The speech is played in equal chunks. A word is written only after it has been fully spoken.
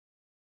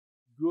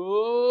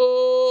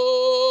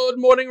Good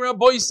morning,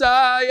 Rabbi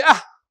Isai.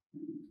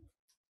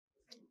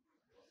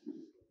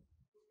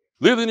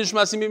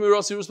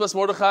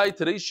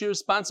 Today's shir is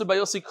sponsored by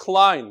Yossi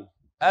Klein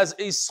as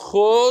a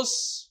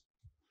schos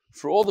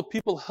for all the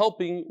people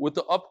helping with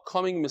the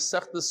upcoming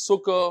Masechtas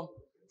Sukkah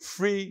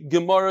free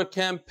Gemara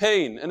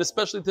campaign, and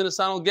especially to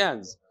Nisan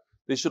Gans.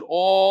 They should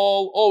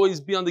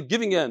always be on the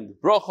giving end.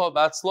 Bracha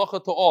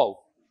v'atzlacha to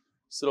all.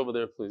 Sit over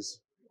there,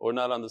 please, or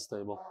not on this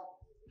table.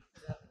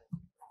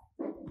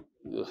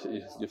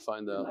 You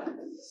find out.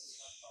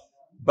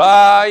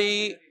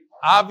 By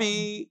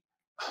Avi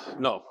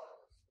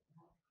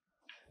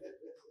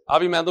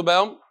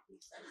Mandelbaum.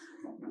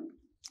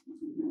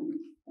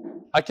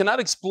 I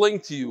cannot explain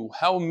to you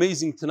how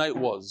amazing tonight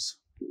was.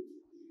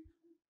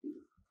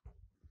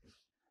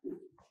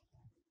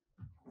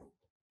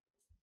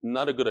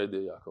 Not a good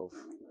idea, Yaakov.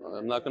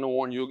 I'm not going to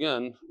warn you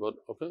again, but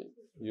okay,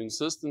 you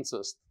insist.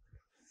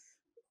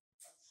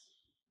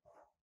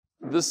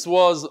 This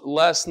was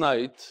last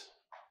night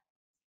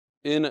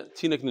in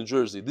Teaneck, New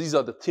Jersey. These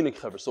are the Teaneck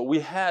Chaver. So we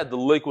had the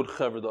Lakewood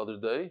Chaver the other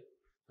day.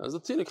 That's the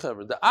Teaneck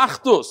Chaver. The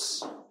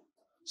Achdus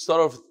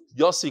start off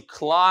Yossi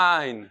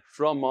Klein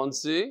from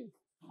Monsey.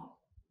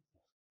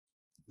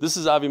 This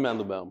is Avi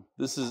Mandelbaum.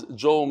 This is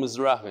Joe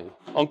Mizrahi.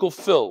 Uncle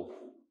Phil,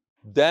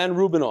 Dan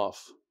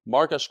Rubinoff,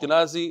 Mark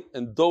Ashkenazi,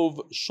 and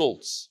Dov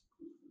Schultz.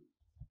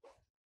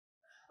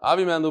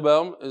 Avi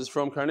Mandelbaum is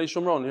from Karnei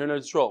Shomron, here in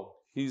Eretz Yisrael.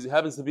 He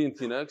happens to be in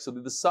Teaneck, so they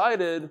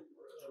decided...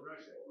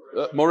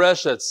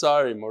 Moreshet.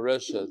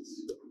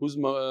 Who's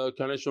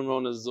Karnei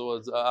Shomron is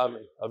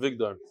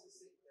Avigdor.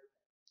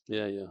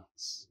 Yeah.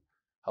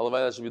 Halavai,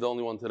 that should be the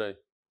only one today.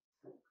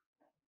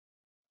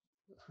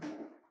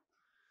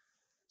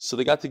 So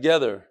they got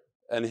together,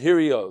 and here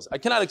he goes. I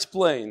cannot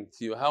explain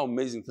to you how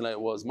amazing tonight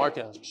was. Mark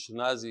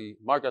Ashkenazi,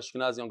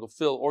 Uncle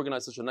Phil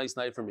organized such a nice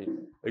night for me.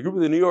 A group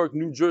of the New York,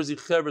 New Jersey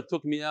Chaver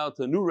took me out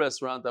to a new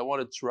restaurant I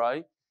wanted to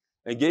try,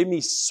 and gave me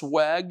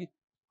swag.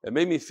 It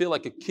made me feel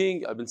like a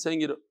king. I've been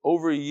saying it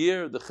over a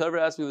year. The Chaver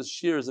asked me this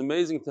shir is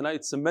amazing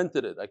tonight,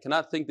 cemented it. I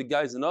cannot thank the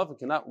guys enough. I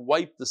cannot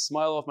wipe the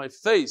smile off my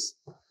face.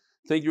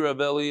 Thank you, Rav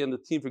Eli, and the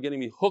team for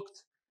getting me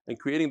hooked and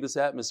creating this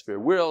atmosphere.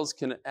 Where else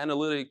can an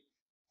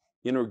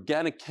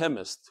organic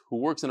chemist who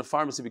works in a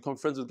pharmacy become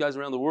friends with guys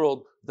around the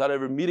world without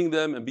ever meeting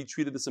them and be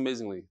treated this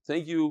amazingly?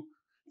 Thank you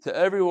to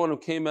everyone who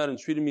came out and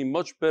treated me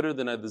much better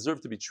than I deserve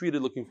to be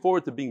treated. Looking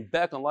forward to being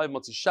back on Live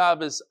Motzi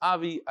Shabbos.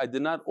 Avi, I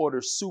did not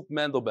order soup,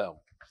 Mandelbaum.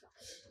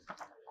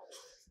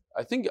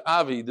 I think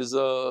Avi, there's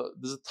a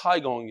tie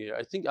going here.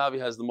 I think Avi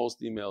has the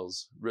most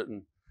emails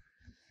written.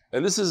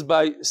 And this is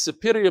by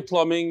Superior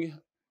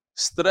Plumbing,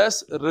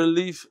 Stress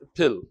Relief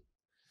Pill.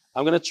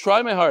 I'm going to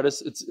try my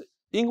hardest.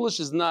 English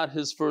is not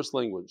his first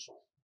language.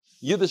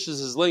 Yiddish is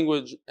his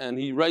language, and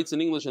he writes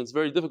in English, and it's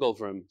very difficult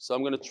for him. So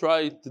I'm going to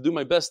try to do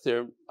my best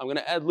here. I'm going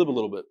to ad-lib a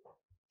little bit.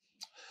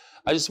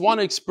 I just want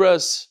to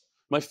express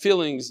my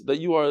feelings that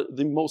you are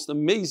the most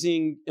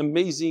amazing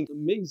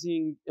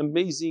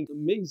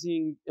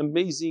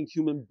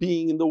human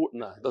being in the world.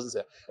 No, it doesn't say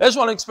that. I just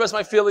want to express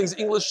my feelings.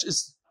 English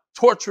is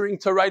torturing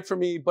to write for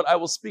me, but I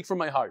will speak from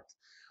my heart.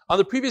 On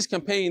the previous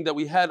campaign that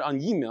we had on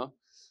Yuma,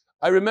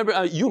 I remember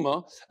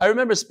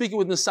speaking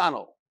with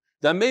Nisano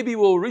that maybe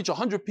we'll reach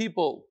 100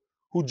 people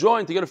who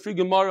join to get a free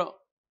Gemara.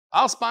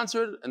 I'll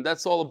sponsor it, and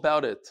that's all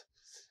about it.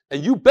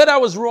 And you bet I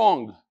was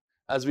wrong.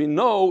 As we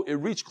know, it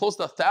reached close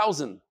to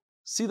 1,000.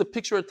 See the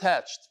picture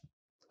attached.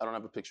 I don't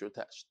have a picture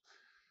attached.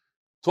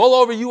 To all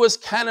over U.S.,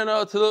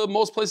 Canada, to the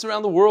most places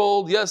around the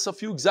world. Yes, a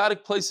few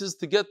exotic places.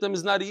 To get them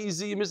is not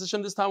easy. Mr.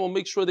 Hashem, this time we'll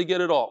make sure they get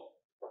it all.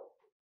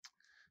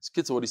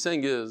 So what he's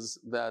saying is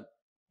that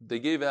they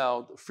gave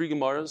out free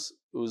Gemaras.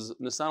 It was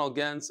Nisan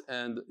Gans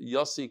and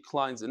Yossi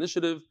Klein's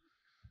initiative.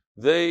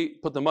 They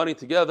put the money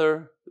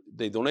together.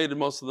 They donated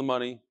most of the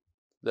money.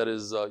 That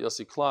is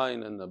Yossi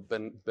Klein and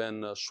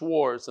Ben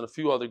Schwartz and a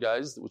few other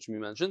guys, which we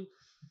mentioned.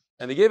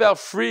 And they gave out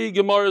free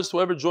Gemaras to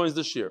whoever joins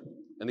this year.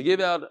 And they gave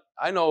out,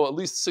 I know, at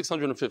least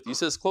 650. He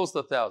says close to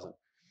 1,000.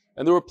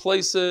 And there were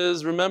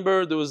places,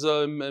 remember, there was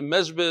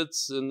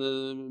Meshbitz and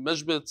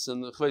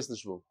the Chveis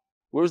Nishvu.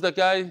 Where was that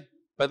guy?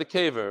 By the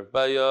Kaver,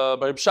 by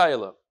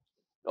B'Shayla.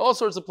 All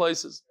sorts of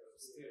places.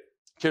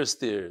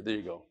 Kirstir, there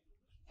you go.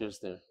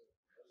 Kirstir.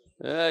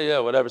 Yeah,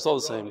 whatever. It's all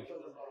the same.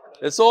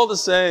 It's all the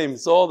same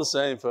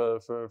for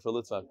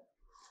Litvak.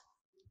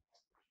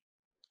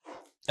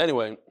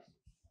 Anyway.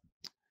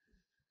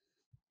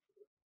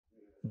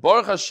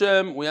 Baruch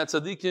Hashem, we had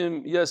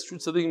tzaddikim, yes, true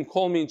tzaddikim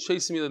call me and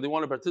chase me that they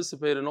want to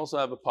participate and also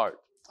have a part.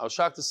 I was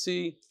shocked to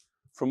see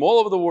from all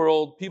over the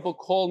world, people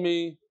call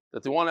me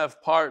that they want to have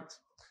part.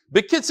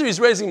 Bekitzer is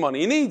raising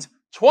money. He needs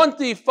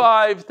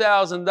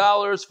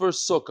 $25,000 for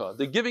Sukkah.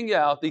 They think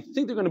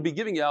they're going to be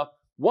giving out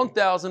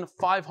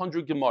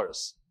 1,500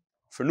 Gemaras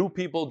for new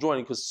people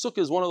joining, because Sukkah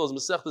is one of those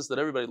Masechtas that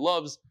everybody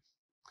loves.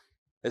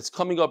 It's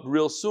coming up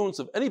real soon,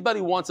 so if anybody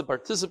wants to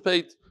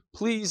participate,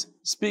 please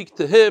speak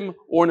to him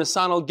or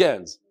Nisan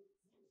Gans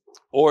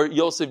or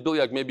Yosef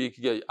Bilyak. Maybe you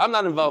could get. I'm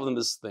not involved in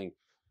this thing.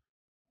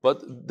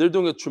 But they're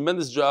doing a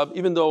tremendous job,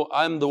 even though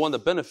I'm the one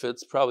that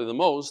benefits probably the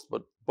most,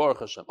 but Baruch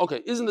Hashem.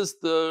 Okay, this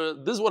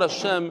is what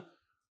Hashem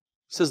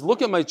says,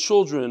 look at my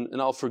children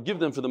and I'll forgive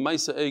them for the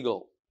Maisa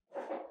Egel.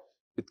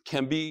 It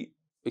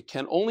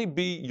can only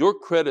be your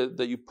credit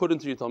that you put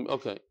into your Talmud.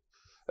 Okay.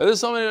 And there's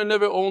somebody who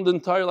never owned the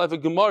entire life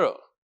of Gemara.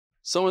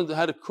 Someone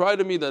had to cry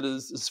to me that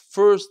is his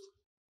first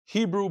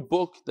Hebrew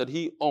book that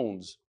he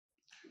owns.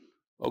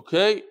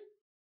 Okay?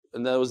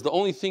 And that was the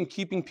only thing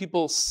keeping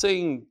people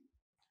sane.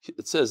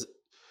 It says,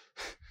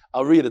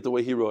 I'll read it the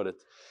way he wrote it.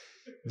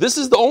 This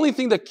is the only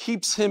thing that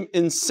keeps him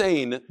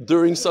insane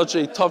during such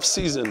a tough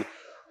season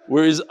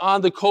where he's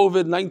on the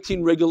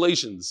COVID-19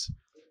 regulations.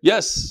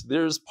 Yes,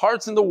 there's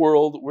parts in the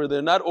world where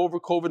they're not over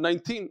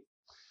COVID-19.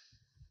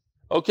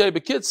 Okay,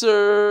 Bekitzer.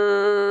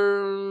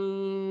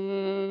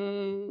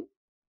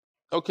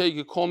 Okay, you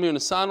can call me on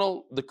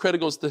Nisanel. The credit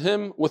goes to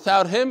him.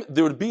 Without him,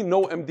 there would be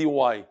no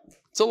MDY.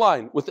 It's a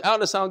line. Without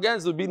Nisanel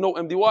Gans, there would be no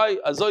MDY.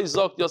 Azoy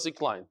Zok Yossi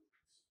Klein.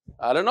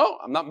 I don't know.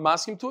 I'm not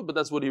masking to it, but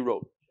that's what he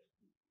wrote.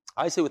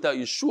 I say without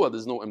Yeshua,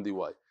 there's no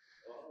MDY.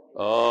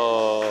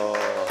 Oh.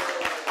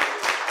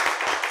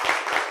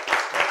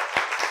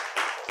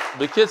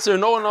 The Kitzer,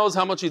 no one knows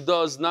how much he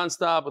does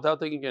nonstop without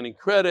taking any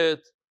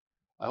credit.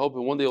 I hope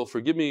one day he'll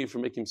forgive me for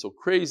making him so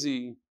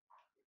crazy.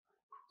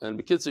 And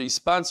the Kitzer, he's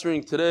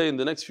sponsoring today in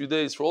the next few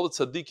days for all the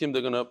tzaddikim.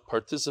 They're going to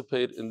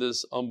participate in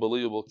this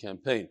unbelievable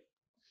campaign.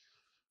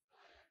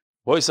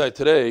 Boyside,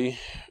 today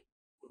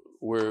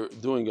we're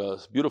doing a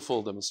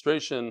beautiful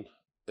demonstration.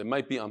 It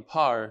might be on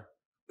par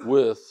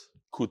with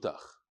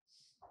Kutach.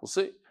 We'll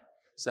see.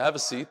 So have a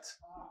seat.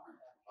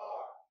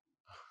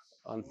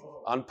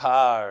 On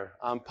par,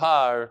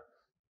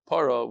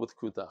 para with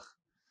Kutach.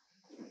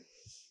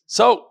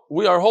 So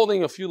we are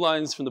holding a few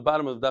lines from the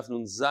bottom of Daf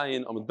Nun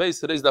Zayin Amud Beis.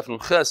 Today's Daf Nun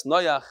Ches,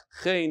 Noyach,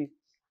 Chein.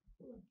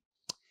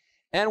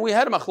 And we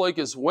had a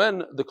machlokes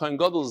when the Kohen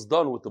Gadol is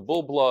done with the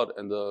bull blood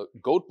and the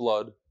goat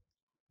blood.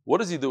 What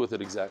does he do with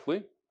it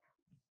exactly?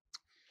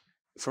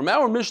 From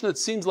our Mishnah, it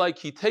seems like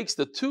he takes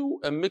the two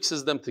and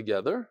mixes them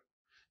together,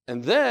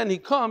 and then he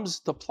comes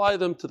to apply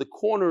them to the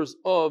corners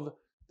of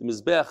the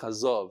Mizbeach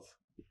Hazav.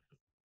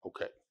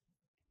 Okay.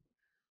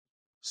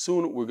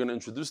 Soon we're going to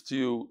introduce to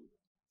you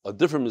a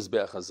different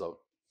Mizbeach Hazav.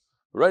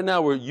 Right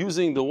now we're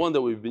using the one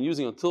that we've been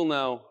using until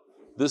now,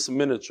 this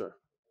miniature.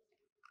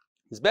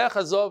 Mizbeach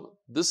Hazav,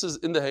 this is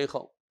in the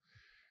Heichal.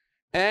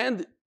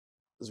 And,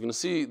 as we're going to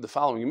see the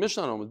following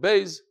Mishnah on Amud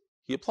Beis,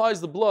 he applies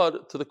the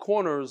blood to the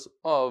corners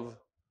of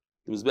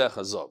the Mizbeach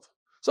Hazav.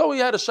 So we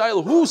had a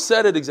shayla, who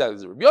said it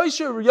exactly? Rabbi Yoshe,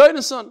 Rabbi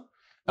Yoina's son.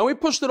 And we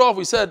pushed it off.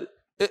 We said,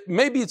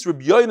 maybe it's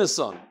Rabbi Yoina's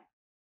son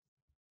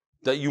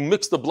that you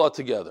mix the blood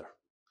together.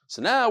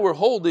 So now we're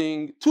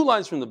holding two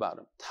lines from the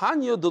bottom.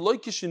 Tanya Deloy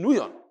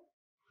Kishinuyan.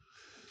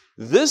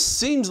 This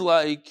seems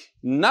like,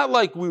 not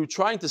like we were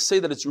trying to say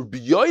that it's Rabbi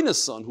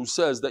Yoina's son who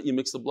says that you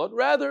mix the blood,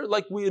 rather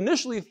like we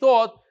initially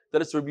thought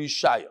that it's Rabbi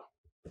Yishaya.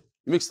 You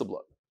mix the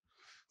blood.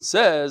 It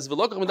says,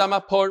 V'lokach midam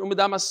hapar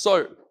u'midam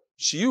hasor,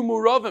 shiyu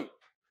muravim.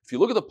 If you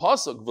look at the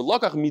pasuk,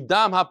 V'lokach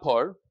midam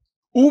hapar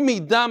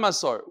u'midam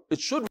hasor, it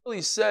should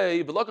really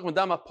say, V'lokach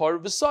midam hapar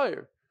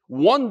v'sor.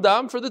 One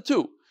dam for the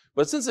two.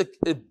 But since it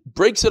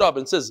breaks it up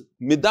and says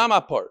midam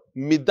hapar,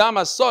 midam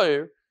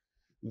hasor,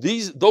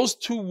 those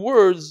two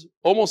words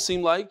almost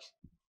seem like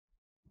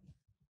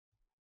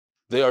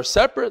they are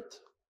separate.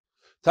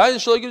 Rabbi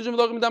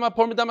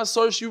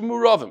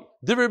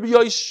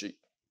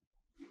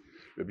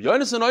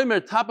Yonasan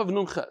Oimer, top of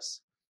Nunches.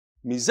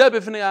 Mizeh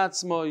b'fnei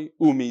atzmoi,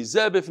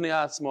 u'mizeh b'fnei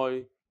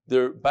atzmoi.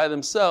 They're by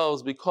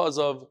themselves because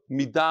of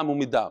midam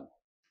u'midam.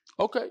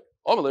 Okay.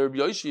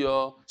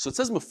 So it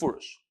says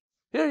mefurish.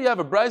 Here you have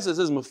a brayso that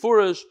says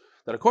mefurish,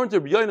 that according to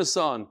Rabbi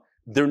Yonasan,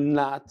 they're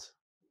not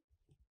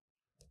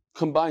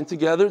combined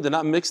together, they're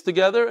not mixed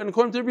together, and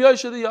according to Rabbi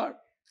Yoshe, they are.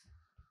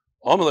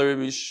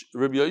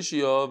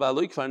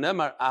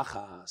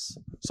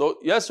 So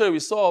yesterday we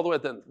saw all the way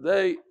at the end of the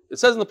day, it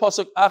says in the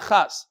pasuk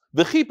achas,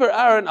 v'chiper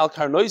Aaron al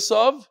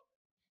karnoisav,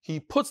 he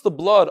puts the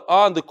blood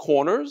on the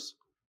corners,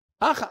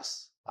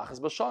 achas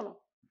bashana.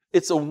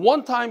 It's a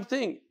one-time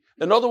thing.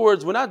 In other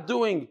words, we're not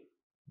doing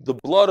the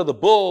blood of the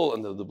bull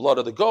and the blood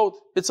of the goat.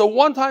 It's a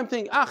one-time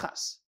thing,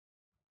 achas.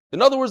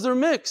 In other words, they're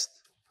mixed.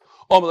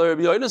 What do we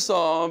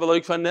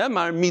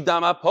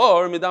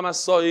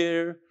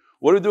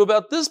do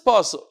about this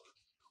pasuk?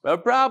 We have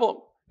a problem.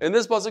 And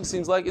this pasuk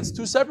seems like it's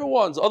two separate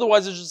ones.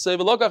 Otherwise, it should say,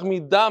 "V'lokach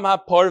midam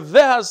hapar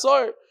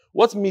ve'hasor."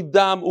 What's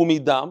midam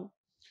umidam?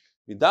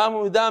 Midam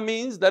umidam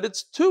means that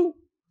it's two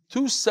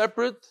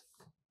separate.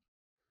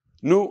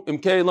 Nu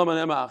imkei lo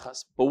manema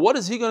achas. But what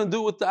is he going to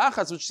do with the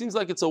achas, which seems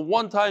like it's a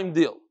one-time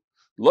deal?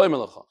 Lo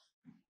melacha.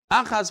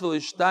 Achas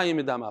v'leishtayim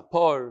midam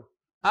hapar.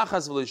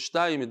 Achas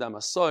v'leishtayim midam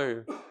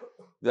hasor.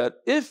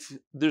 That if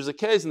there's a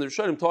case, and the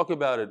Rishonim talk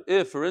about it,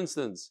 if, for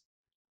instance,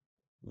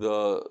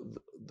 the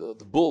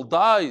bull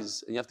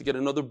dies, and you have to get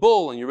another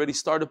bull, and you already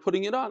started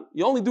putting it on,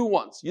 you only do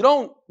once. You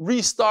don't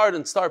restart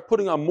and start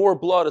putting on more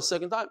blood a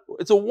second time.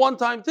 It's a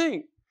one-time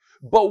thing.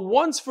 But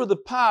once for the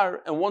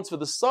par and once for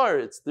the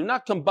sar, they're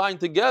not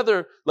combined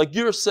together like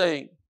you're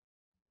saying.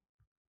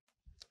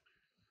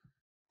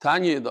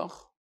 Tanya Yidach,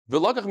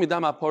 V'lokach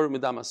midam ha'por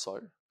midam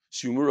ha'soir,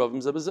 Shiyumu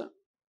ravim zeh b'zeh.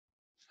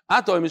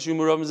 Ato im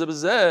shiyumu ravim zeh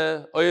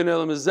b'zeh, Oyen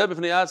elam zeh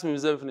b'fnei atzmai,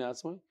 zeh b'fnei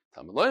atzmai.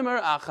 Talmud lo yimer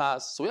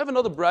achas. So we have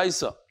another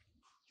brisa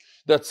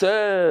that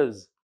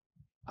says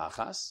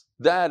achas,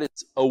 that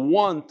it's a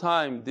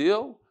one-time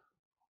deal.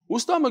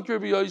 Ustamak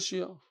Rabbi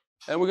Yoshia.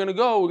 And we're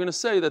going to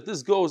say that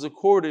this goes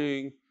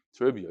according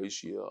to Rabbi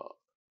Yoshia.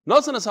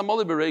 Nasanas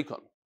hamoli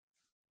bereikon.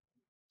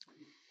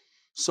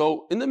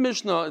 So in the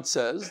Mishnah it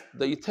says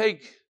that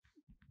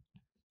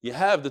you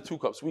have the two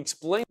cups. We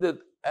explained it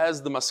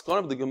as the maskana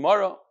of the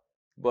Gemara,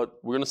 but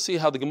we're going to see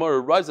how the Gemara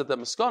arrives at that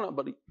maskana.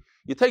 But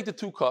you take the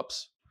two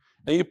cups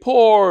and you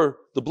pour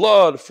the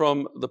blood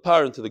from the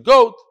par into the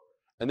goat,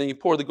 and then you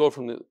pour the goat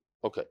from the...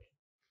 Okay.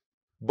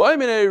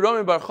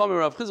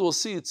 We'll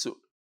see it soon.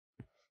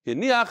 So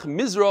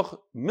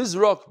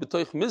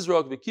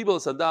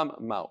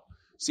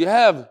you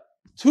have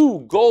two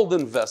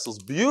golden vessels,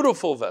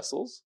 beautiful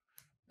vessels,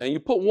 and you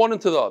put one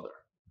into the other.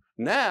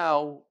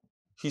 Now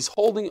he's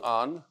holding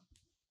on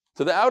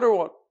to the outer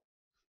one.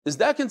 Is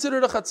that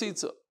considered a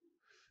chatzitza?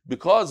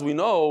 Because we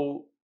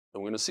know,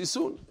 and we're going to see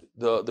soon,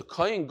 the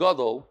Kohen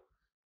Gadol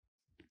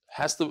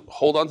has to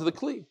hold on to the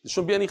kli. There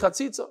shouldn't be any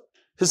chatzitza.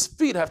 His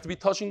feet have to be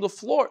touching the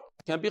floor.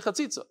 It can't be a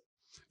chatzitza.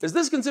 Is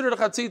this considered a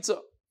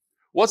chatzitza?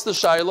 What's the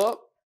shaila?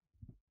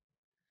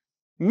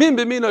 Min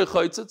b'minoi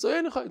chaytzitz, or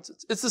any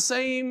chaytzitz. It's the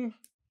same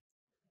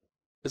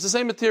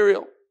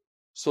material.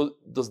 So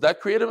does that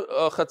create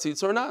a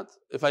chatzitz or not?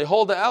 If I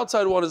hold the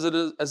outside one, is it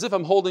as if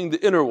I'm holding the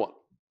inner one?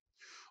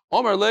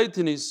 Omar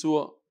leitin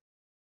isua.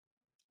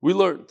 We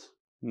learned.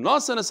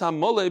 Nasanas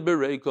hamole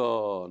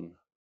bereikon.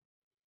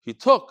 He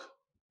took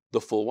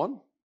the full one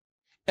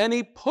and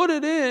he put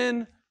it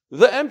in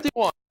the empty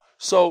one.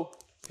 So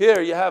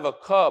here you have a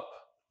cup,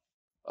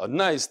 a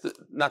nice,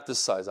 not this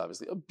size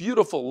obviously, a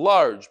beautiful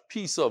large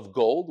piece of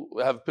gold.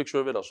 We have a picture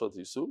of it, I'll show it to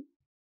you soon.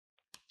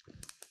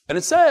 And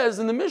it says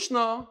in the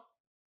Mishnah,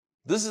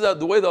 this is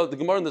the way the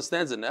Gemara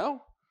understands it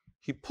now,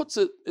 he puts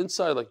it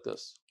inside like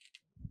this.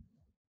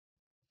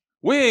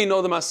 We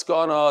know the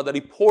maskana that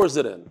he pours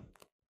it in.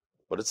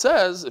 But it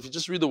says, if you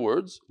just read the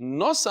words,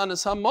 Nosan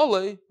es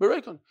hamole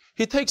bereikon.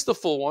 He takes the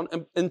full one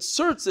and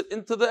inserts it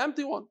into the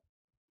empty one.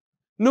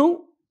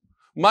 No.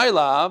 My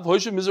love, and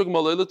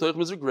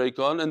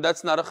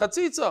that's not a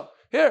chatzitza.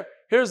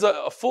 Here's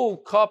a full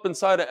cup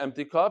inside an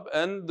empty cup,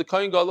 and the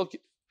Kohen Gadol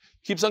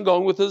keeps on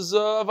going with his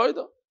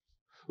avodah.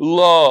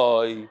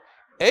 Loi,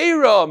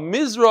 eira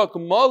mizrak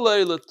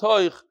malei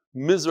letoich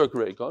mizrak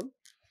reikon.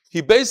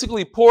 He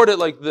basically poured it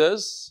like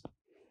this.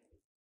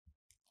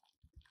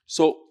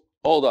 So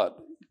hold on.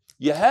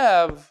 You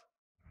have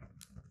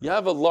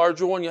a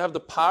larger one. You have the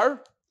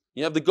par.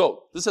 You have the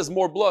goat. This has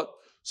more blood.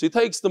 So he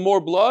takes the more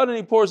blood and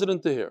he pours it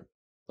into here.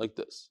 Like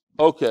this.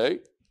 Okay.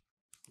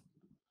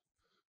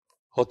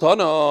 It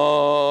already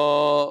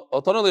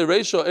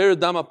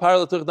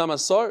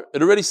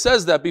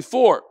says that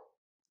before.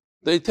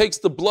 That he takes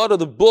the blood of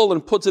the bull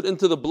and puts it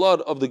into the blood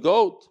of the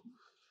goat.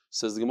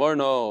 Says the Gemara,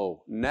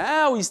 no.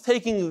 Now he's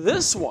taking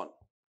this one.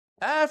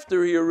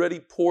 After he already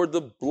poured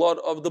the blood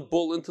of the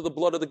bull into the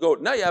blood of the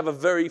goat. Now you have a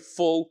very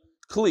full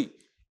kli.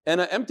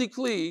 And an empty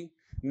kli.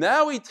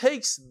 Now he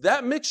takes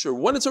that mixture,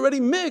 when it's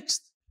already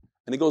mixed,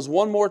 and he goes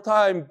one more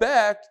time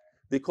back,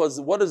 because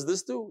what does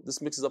this do?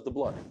 This mixes up the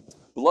blood.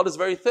 Blood is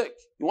very thick.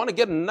 You want to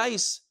get a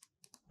nice,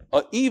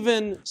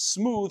 even,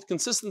 smooth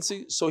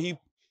consistency, so he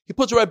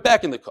puts it right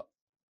back in the cup.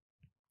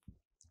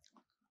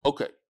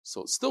 Okay,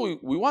 so still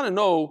we want to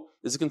know,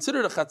 is it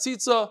considered a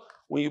chatzitza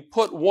when you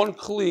put one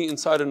kli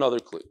inside another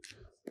kli?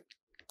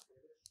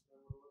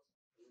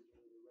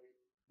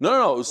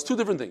 No, it's two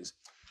different things.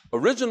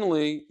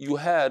 Originally, you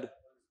had,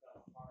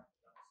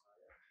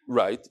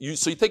 right,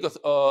 so you take a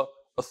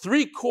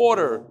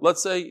 3/4,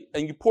 let's say,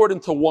 and you pour it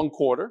into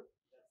 1/4.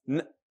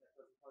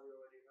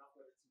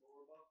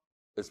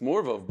 It's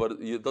morvav, but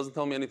it doesn't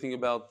tell me anything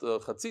about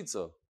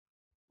chatzitza.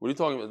 What are you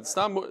talking about? It's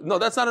not no,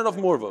 that's not enough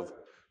morvav.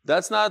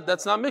 That's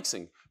not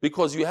mixing,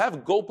 because you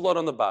have goat blood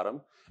on the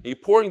bottom and you're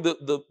pouring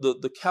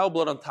the cow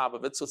blood on top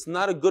of it, so it's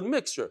not a good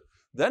mixture.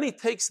 Then he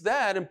takes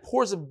that and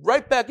pours it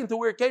right back into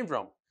where it came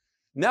from.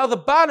 Now the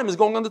bottom is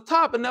going on the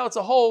top, and now it's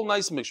a whole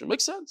nice mixture.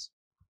 Makes sense?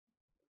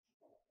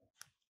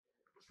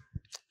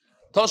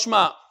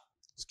 Tashma.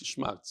 It's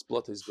geschmack. This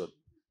blood tastes good.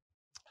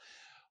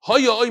 So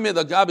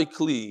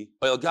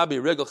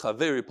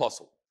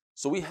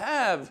we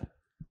have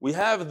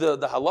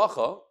the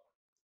halacha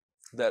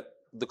that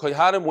the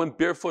Kohanim went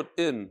barefoot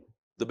in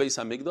the Beis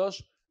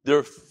Hamikdash.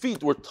 Their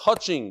feet were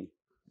touching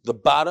the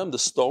bottom, the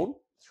stone.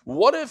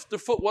 What if the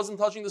foot wasn't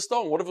touching the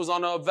stone? What if it was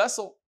on a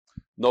vessel?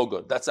 No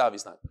good. That's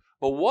obvious not.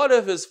 But what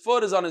if his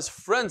foot is on his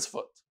friend's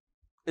foot?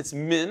 It's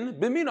min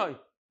b'minoi.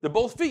 They're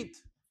both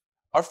feet.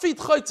 Our feet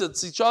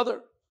chaitzitz each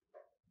other.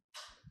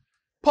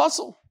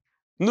 Puzzle.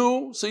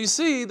 No. So you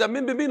see that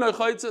min b'minoi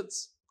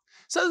chaitzitz.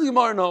 Says the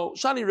Gemara, no.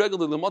 Shani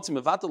regular lemotzi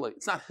mevatale.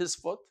 It's not his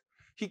foot.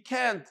 He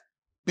can't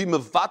be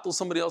mevatel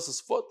somebody else's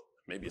foot.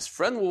 Maybe his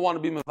friend will want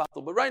to be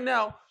mevatel, but right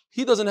now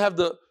he doesn't have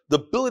the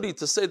ability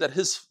to say that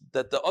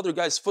the other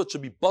guy's foot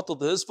should be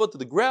buttled to his foot to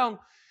the ground.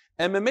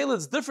 And Memela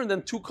is different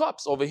than two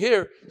cups. Over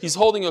here, he's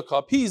holding a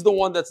cup. He's the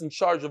one that's in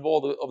charge of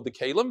all of the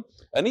kalim.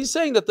 And he's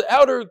saying that the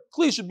outer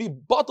kli should be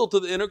bottled to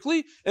the inner kli,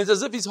 and it's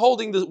as if he's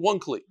holding the one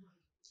kli.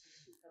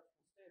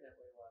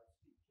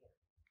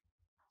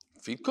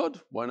 Feet could.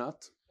 Why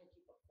not?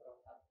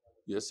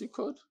 Yes, he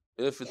could.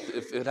 If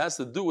it has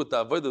to do with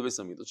the avodah beis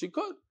hamikdash, he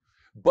could.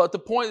 But the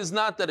point is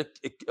not that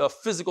a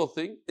physical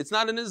thing. It's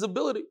not in his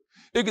ability.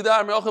 Is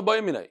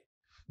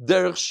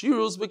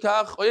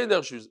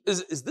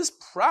this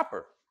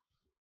proper?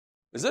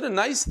 Is it a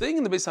nice thing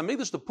in the Beis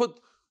Hamikdash to put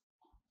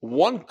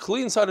one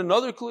kli inside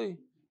another kli?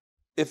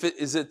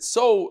 Is it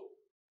so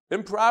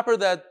improper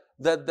that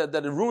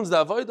it ruins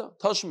the avodah?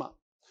 Tashma.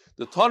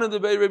 The Tana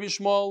debei Rabbi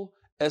Shmuel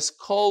es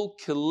kol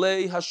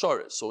klei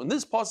hasharis. So in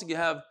this pasuk you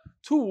have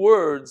two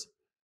words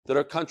that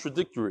are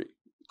contradictory.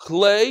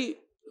 Klei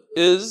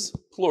is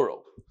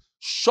plural.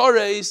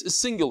 Shares is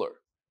singular.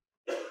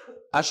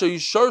 Asher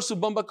yisharsu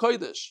bamba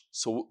kodesh.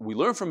 So we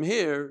learn from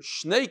here,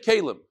 shnei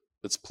kelim,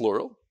 it's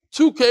plural.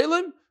 Two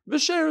kelim,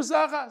 v'sher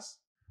zachas.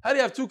 How do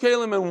you have two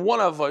kelim and one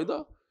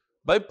avodah?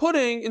 By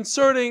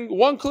inserting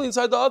one kli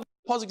inside the other.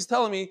 The pasuk is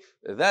telling me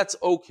that's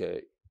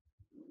okay.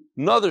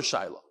 Another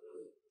shaila.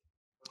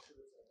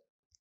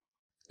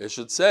 It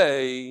should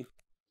say,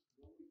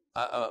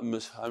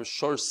 I'm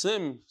sure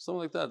sim, something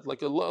like that,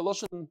 like a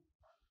lashon.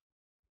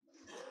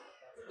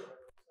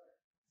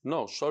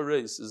 No,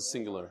 shareis is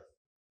singular.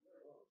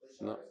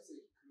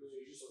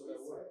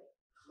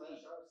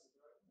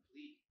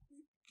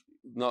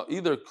 No,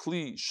 either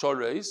kli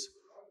shareis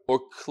or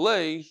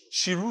klei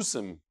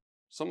shirusim,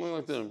 something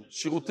like that.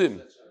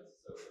 Shirutim.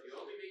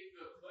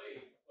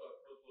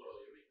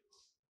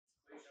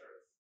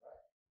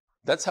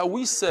 That's how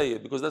we say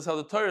it, because that's how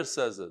the Torah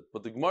says it.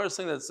 But the Gemara is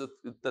saying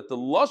that the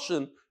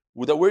lashon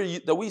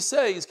that we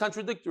say is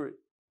contradictory.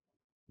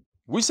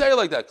 We say it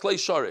like that. Klei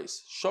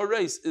shareis.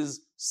 Shareis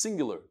is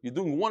singular. You're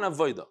doing one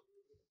avodah.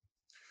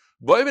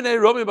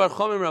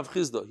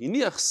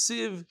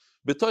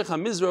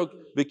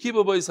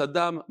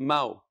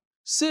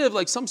 Sieve,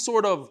 like some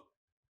sort of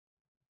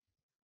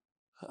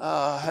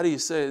how do you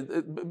say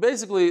it?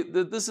 Basically,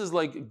 this is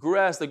like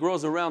grass that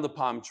grows around the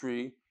palm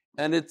tree,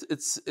 and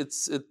it's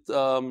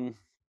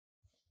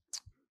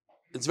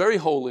very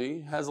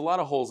holy. Has a lot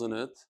of holes in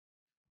it.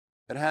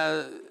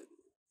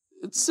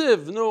 It's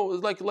sieve,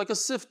 like a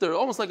sifter,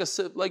 almost like a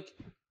sieve, like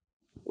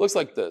looks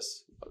like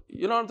this.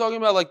 You know what I'm talking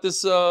about? Like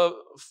this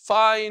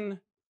fine.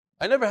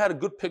 I never had a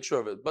good picture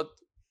of it, but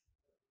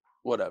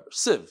whatever.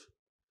 Sieve.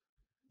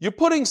 You're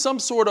putting some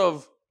sort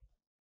of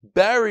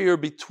barrier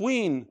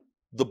between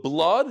the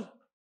blood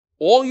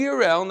all year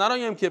round, not on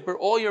Yom Kippur,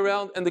 all year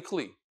round, and the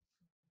kli.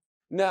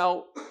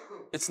 Now,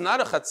 it's not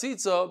a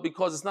chatzitza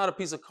because it's not a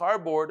piece of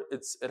cardboard.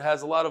 It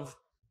has a lot of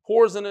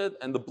pores in it,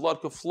 and the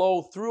blood could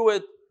flow through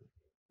it.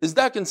 Is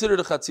that considered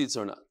a chatzitza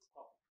or not?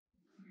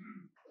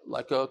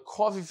 Like a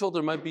coffee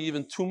filter might be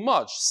even too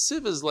much.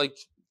 Sieve is like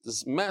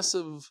this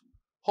massive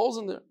holes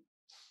in there.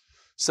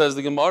 Says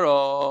the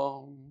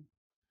Gemara.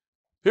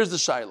 Here's the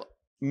shaila.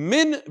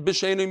 Min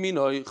b'sheinu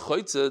minoi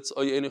choitzitz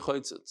or yeinu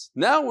choitzitz.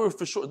 Now we're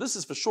for sure. This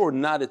is for sure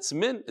not its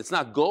min. It's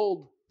not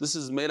gold. This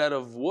is made out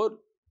of wood.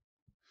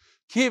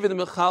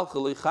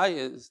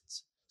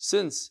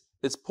 Since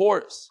it's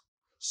porous,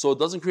 so it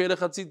doesn't create a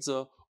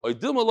chatzitza.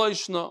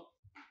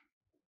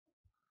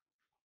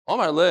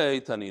 Omar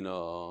le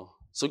tanina.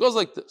 So it goes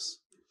like this.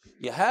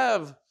 You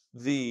have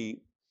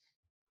the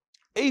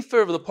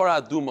afer of the parah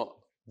aduma,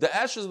 the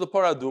ashes of the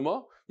parah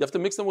aduma, you have to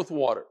mix them with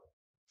water.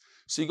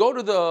 So you go to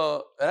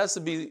it has to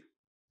be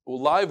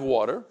live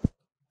water.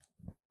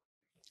 Let's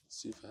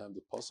see if I have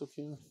the pasuk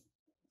here.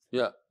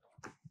 Yeah.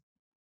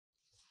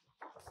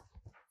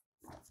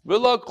 You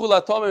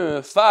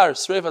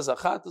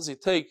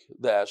take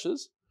the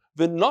ashes.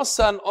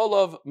 V'nosan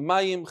olav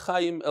mayim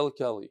chayim el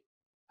keli.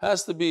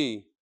 Has to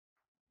be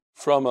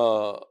from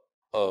a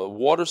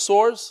water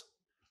source,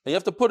 and you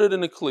have to put it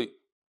in a kli.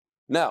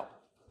 Now,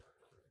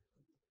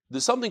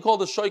 there's something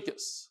called a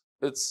shoikis.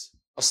 It's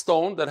a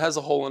stone that has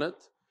a hole in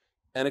it,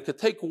 and it could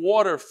take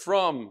water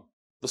from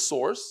the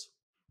source.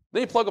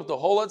 Then you plug up the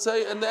hole, let's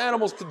say, and the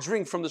animals could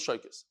drink from the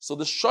shoikis. So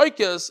the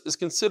shoikis is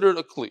considered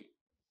a kli.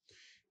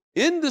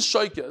 In the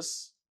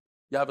shoikis,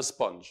 you have a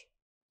sponge.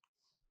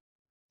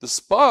 The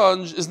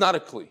sponge is not a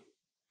kli.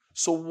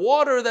 So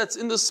water that's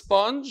in the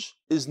sponge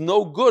is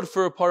no good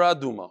for a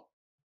paraduma.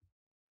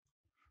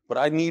 But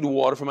I need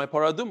water for my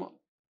paraduma.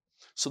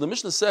 So the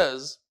Mishnah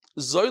says,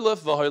 Zoylef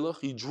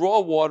v'hoylech, you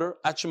draw water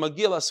at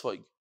shemagil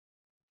asfag.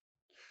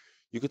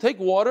 You could take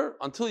water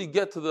until you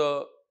get to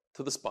the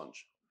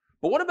sponge.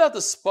 But what about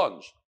the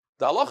sponge?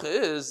 The halacha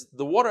is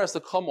the water has to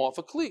come off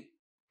a kli.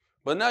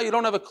 But now you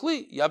don't have a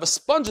kli. You have a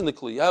sponge in the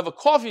kli. You have a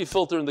coffee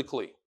filter in the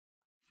kli.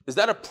 Is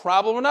that a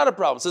problem or not a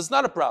problem? So it's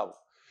not a problem.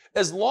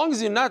 As long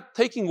as you're not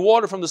taking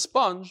water from the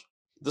sponge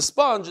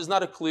is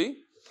not a kli.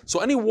 So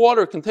any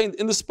water contained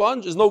in the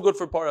sponge is no good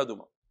for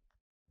paraduma.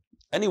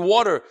 Any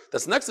water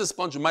that's next to the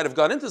sponge, you might have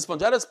got into the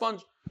sponge, out of the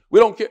sponge, we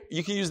don't care.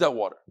 You can use that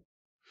water.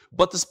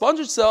 But the sponge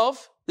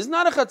itself is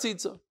not a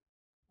chatzitza.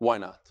 Why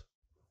not?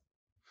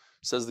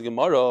 Says the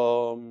Gemara,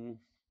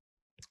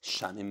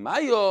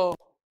 Shanimayo,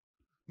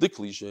 the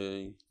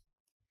cliche.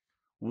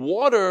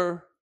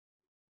 Water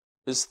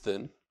is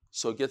thin,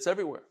 so it gets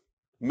everywhere.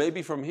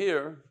 Maybe from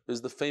here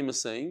is the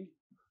famous saying,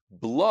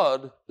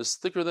 blood is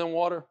thicker than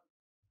water.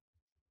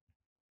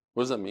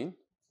 What does that mean?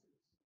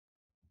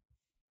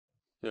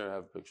 Here, I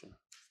have a picture.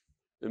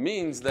 It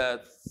means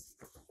that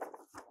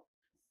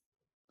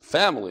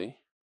family,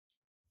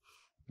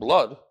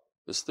 blood,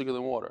 is thicker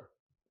than water.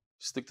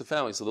 Stick to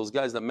family. So those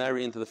guys that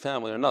marry into the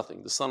family are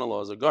nothing. The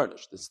son-in-laws are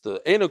garnished. It's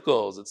the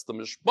enukos, it's the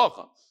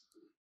mishpacha.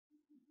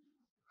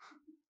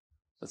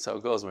 That's how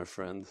it goes, my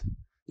friend.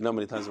 You know how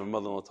many times my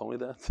mother-in-law told me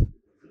that?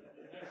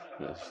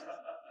 Yes.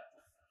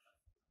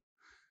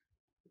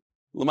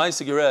 L'may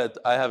cigarette,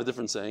 I have a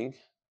different saying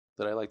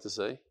that I like to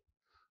say.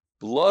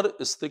 Blood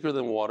is thicker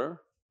than water,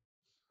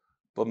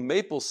 but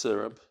maple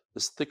syrup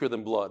is thicker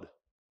than blood.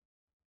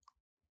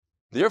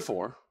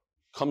 Therefore,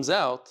 comes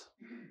out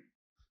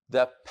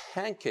that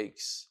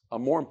pancakes are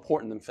more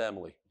important than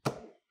family.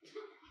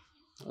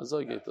 As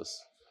I get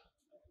this.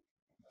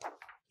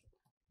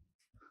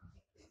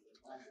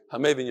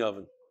 Hamevin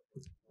Yavin.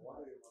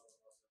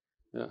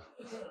 Yeah.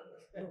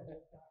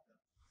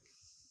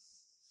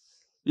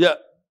 Yeah.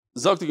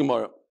 Zakti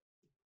Gemara.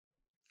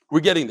 We're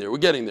getting there.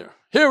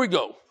 Here we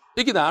go.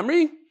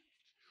 Ikidamri.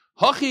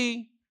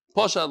 Hachi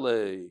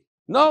Poshale.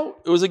 No,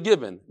 it was a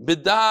given.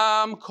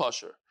 Bidam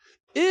kosher.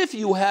 If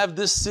you have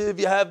this sieve,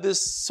 you have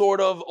this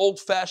sort of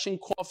old-fashioned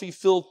coffee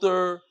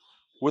filter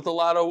with a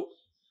lot of,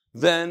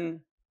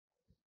 then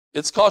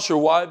it's kosher.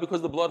 Why?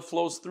 Because the blood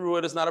flows through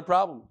it. It's not a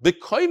problem.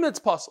 B'koimet's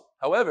puzzle.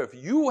 However, if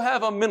you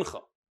have a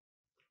mincha,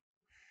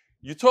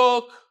 you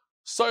took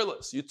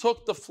silas, you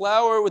took the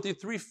flour with your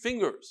 3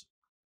 fingers,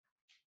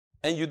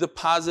 and you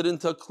deposit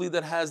into a kli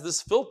that has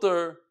this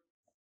filter,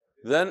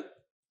 then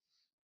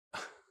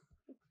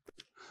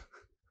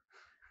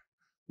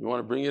you want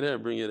to bring it here?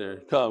 Bring it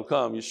here. Come,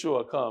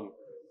 Yeshua, come.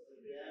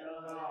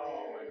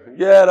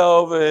 Get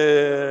over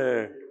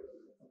here.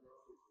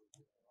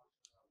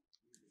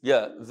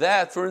 Yeah,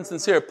 that, for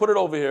instance, here, put it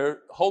over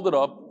here, hold it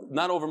up,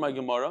 not over my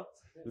Gemara.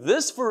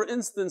 This, for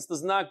instance,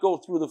 does not go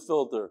through the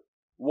filter.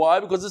 Why?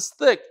 Because it's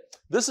thick.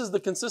 This is the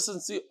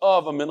consistency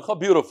of a mincha.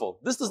 Beautiful.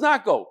 This does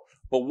not go.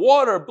 But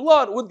water,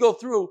 blood would go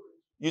through.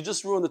 You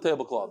just ruined the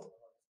tablecloth.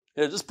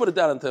 Here, just put it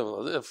down on the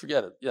table.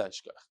 Forget it. Yeah,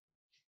 shkach.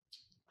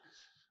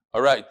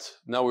 All right,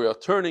 now we are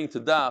turning to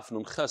Daf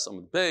Nun Ches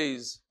Amud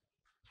Beis,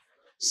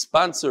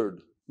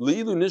 sponsored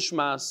Leilu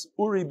Nishmas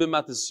Uri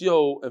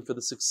B'Matisyo, and for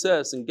the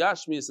success in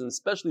Gashmias and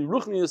especially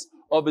Ruchnias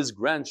of his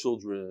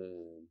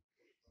grandchildren.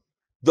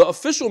 The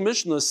official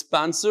Mishnah is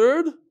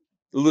sponsored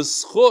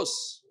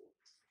L'Schos,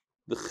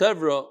 the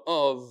Chevra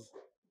of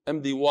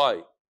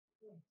MDY.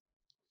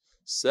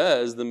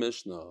 Says the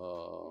Mishnah.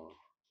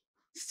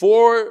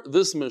 For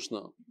this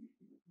Mishnah,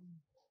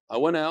 I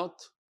went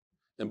out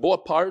and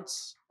bought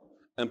parts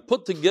and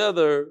put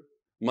together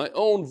my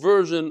own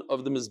version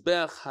of the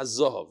Mizbeach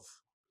HaZahav.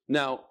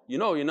 Now, you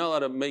know, you're not allowed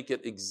to make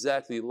it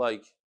exactly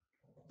like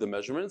the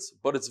measurements,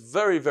 but it's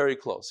very, very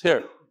close.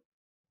 Here,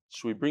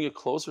 should we bring it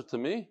closer to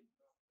me?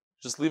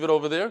 Just leave it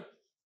over there?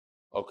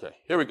 Okay,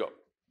 here we go.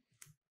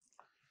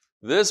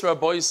 This,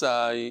 Rabbi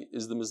Isai,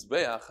 is the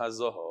Mizbeach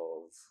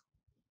HaZahav.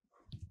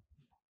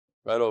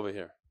 Right over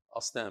here.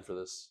 I'll stand for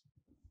this.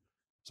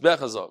 Mizbeach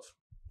HaZahav.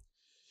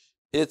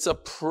 It's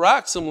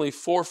approximately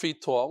 4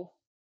 feet tall.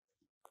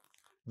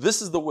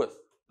 This is the width,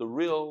 the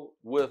real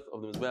width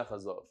of the Mizbeach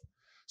HaZahav.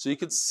 So you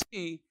can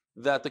see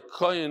that the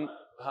Kohen,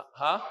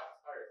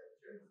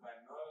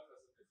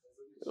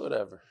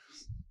 whatever.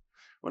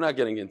 We're not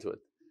getting into it.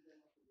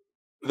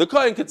 The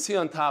Kohen could see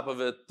on top of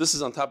it. This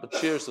is on top of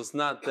chair, so it's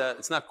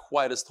not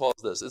quite as tall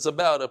as this. It's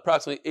about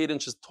approximately 8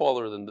 inches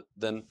taller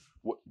than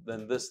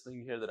this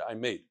thing here that I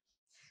made.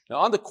 Now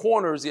on the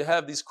corners you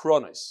have these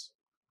kronos.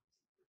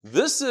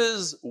 This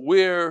is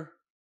where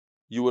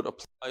you would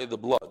apply the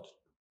blood.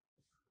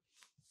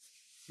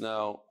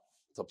 Now,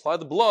 to apply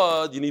the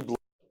blood, you need blood.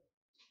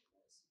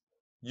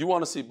 You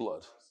want to see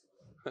blood.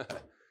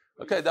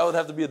 Okay, that would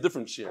have to be a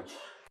different shear.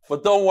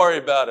 But don't worry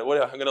about it. I'm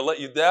going to let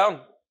you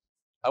down?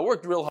 I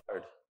worked real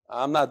hard.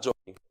 I'm not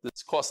joking.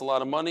 This cost a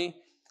lot of money,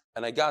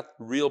 and I got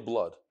real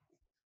blood.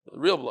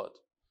 Real blood.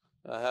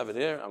 I have it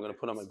here. I'm going to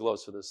put on my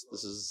gloves for this.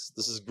 This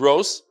is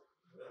gross.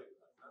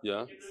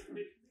 Yeah.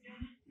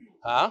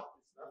 Huh?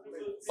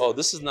 Oh,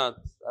 this is not,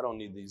 I don't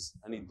need these.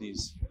 I need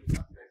these.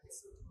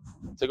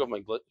 Take off my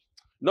glove.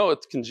 No,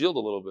 it's congealed a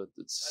little bit.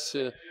 It's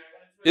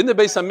in the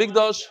Beis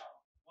Hamikdash.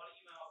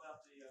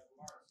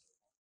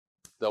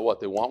 That what?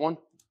 They want one?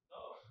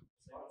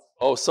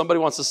 Oh, somebody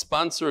wants to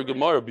sponsor a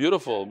Gemara.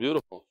 Beautiful,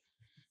 beautiful.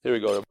 Here we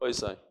go. Rabbi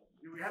Isai.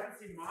 We haven't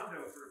seen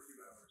Mondo for a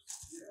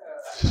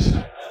few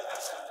hours.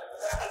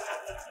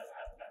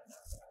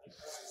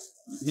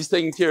 He's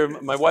taking care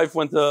of. My wife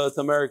went to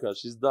America.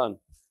 She's done.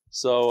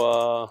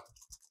 So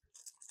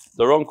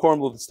the Ron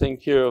Kornbluth is taking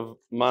care of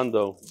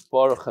Mondo.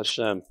 Baruch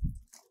Hashem.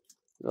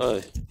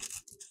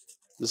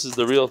 This is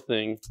the real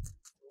thing.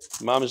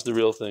 Mom is the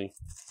real thing.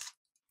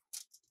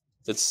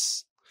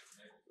 It's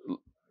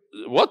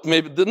What?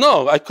 Maybe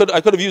no. I could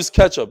have used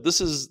ketchup. This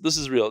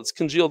is real. It's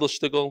congealed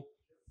shtickle.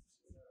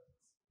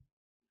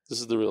 This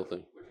is the real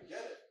thing.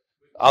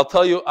 I'll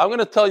tell you. I'm going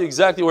to tell you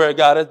exactly where I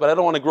got it, but I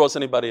don't want to gross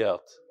anybody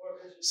out.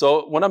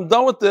 So when I'm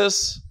done with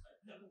this,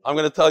 I'm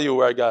going to tell you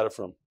where I got it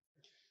from.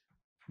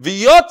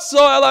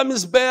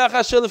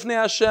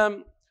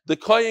 The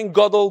Kohen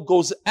Gadol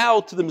goes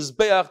out to the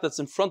Mizbeach that's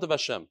in front of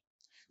Hashem.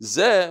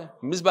 Zeh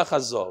Mizbach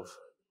Hazov.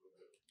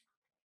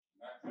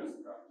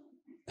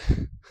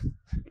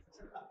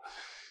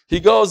 He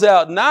goes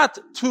out not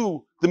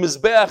to the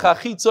Mizbeach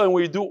HaChitzon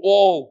where you do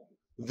all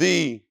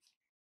the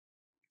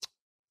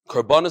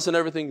Karbanis and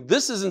everything.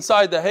 This is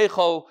inside the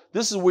Heichal.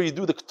 This is where you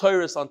do the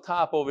Ketores on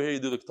top. Over here you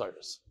do the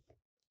Ketores.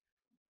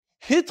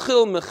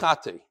 Hitchil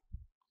Mechate.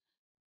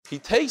 He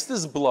takes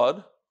this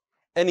blood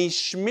and he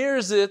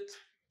smears it.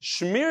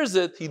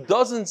 He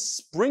doesn't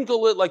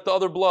sprinkle it like the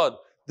other blood.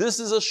 This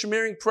is a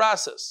smearing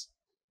process.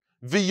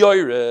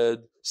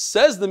 V'yored.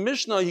 Says the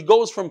Mishnah, he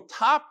goes from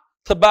top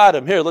to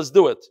bottom. Here, let's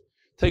do it.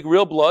 Take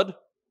real blood.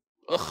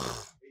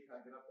 Ugh.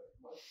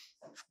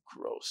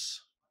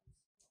 Gross.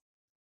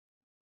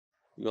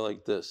 You go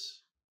like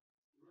this.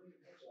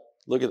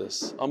 Look at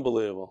this.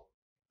 Unbelievable.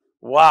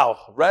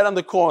 Wow. Right on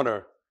the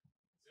corner.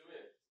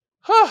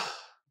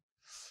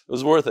 It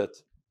was worth it.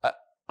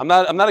 I'm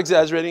not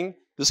exaggerating.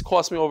 This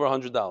cost me over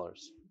 $100.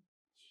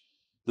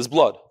 This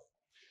blood.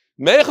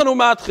 Meichanu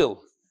matchil.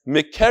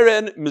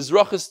 Mekeren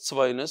mizrachis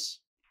tzvainis.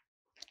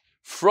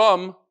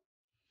 From,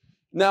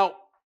 now,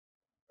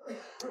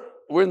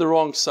 we're in the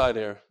wrong side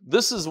here.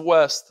 This is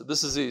west,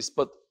 this is east,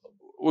 but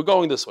we're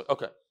going this way.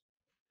 Okay.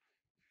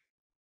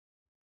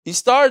 He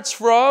starts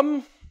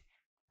from,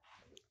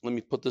 let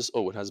me put this,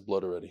 oh, it has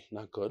blood already.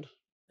 Not good.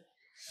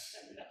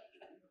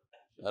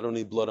 I don't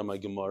need blood on my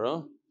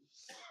Gemara.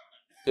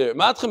 Here,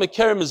 Matchem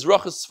Ekerem is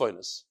Rachas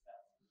Tzvainis.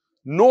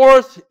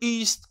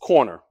 Northeast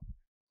corner.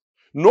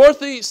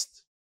 Northeast.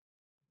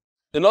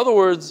 In other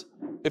words,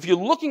 if you're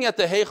looking at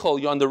the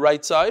Heichal, you're on the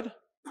right side.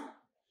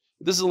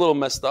 This is a little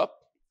messed up.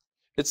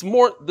 It's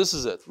more, this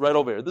is it, right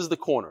over here. This is the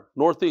corner,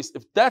 northeast.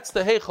 If that's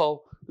the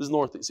Heichal, this is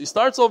northeast. He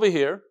starts over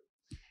here,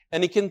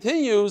 and he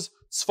continues,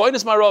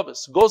 Tzvainis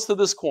Maravis, goes to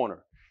this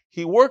corner.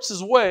 He works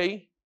his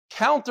way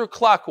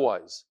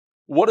counterclockwise.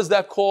 What is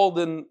that called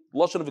in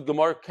Lashon of a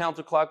Gemara,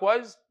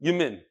 counterclockwise?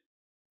 Yamin.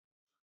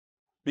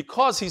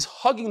 Because he's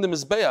hugging the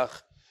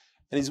Mizbeach,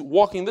 and he's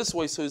walking this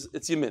way, so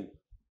it's Yamin.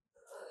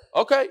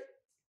 Okay.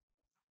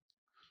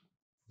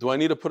 Do I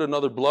need to put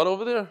another blood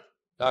over there?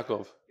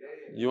 Yaakov,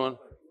 you want?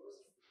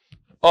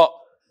 Oh,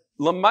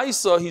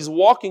 Lamaisa, he's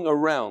walking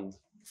around.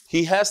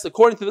 He has to,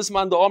 according to this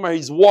man, the Omar,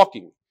 he's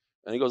walking.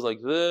 And he goes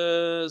like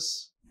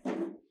this.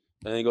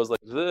 And he goes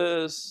like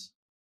this.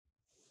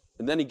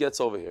 And then he gets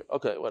over here.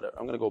 Okay, whatever.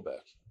 I'm going to go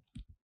back.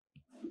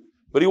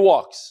 But he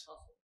walks.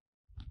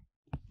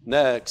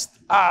 Next.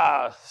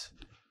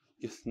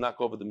 You knock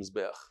over the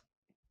Mizbeach.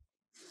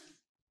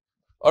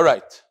 All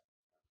right.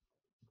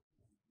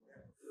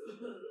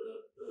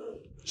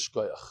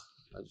 Shkoyach.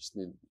 I just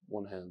need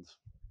one hand.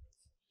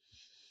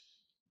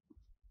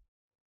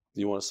 Do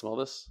you want to smell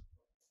this?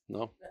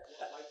 No?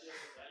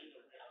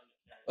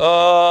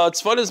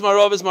 Tzvanis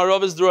Maravis,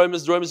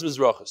 Droimis,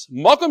 Mizrachis.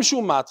 Makam Shu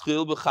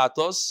Matchil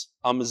B'chatos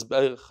Am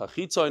Mizbeach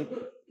HaChitzon.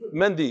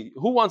 Mendy,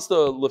 who wants to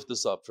lift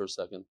this up for a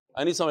second?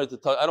 I need somebody to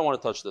touch. I don't want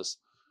to touch this.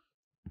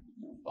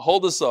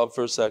 Hold this up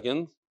for a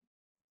second.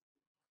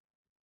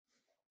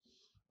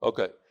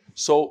 Okay.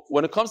 So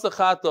when it comes to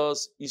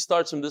Chatos, he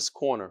starts from this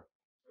corner.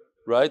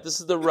 Right? This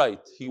is the right.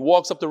 He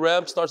walks up the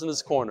ramp, starts in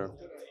this corner.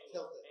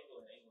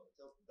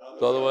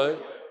 The other way.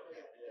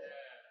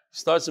 He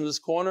starts in this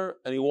corner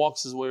and he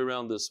walks his way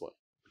around this way.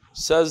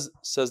 Says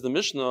the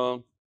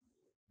Mishnah,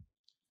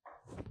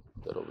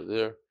 that over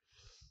there.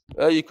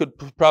 You could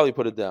probably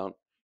put it down.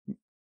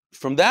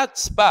 From that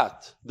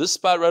spot, this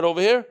spot right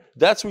over here,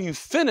 that's where you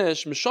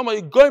finish. Mishama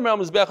Yigoymer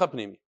Mizbeach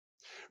HaPnimi.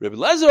 Rebbe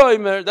Lezer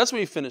Oimer, that's where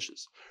he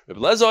finishes. Rebbe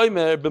Lezer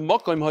Oimer,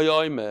 b'mokoim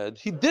hayoimed.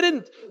 He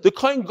didn't, the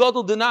Kohen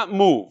Gadol did not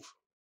move.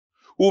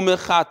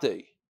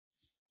 Umechate.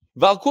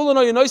 Now,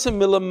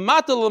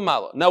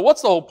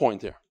 what's the whole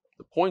point here?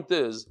 The point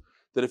is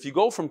that if you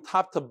go from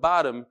top to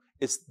bottom,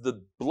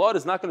 the blood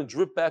is not going to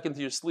drip back into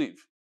your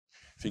sleeve.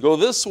 If you go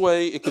this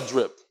way, it could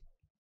drip.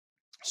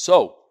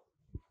 So,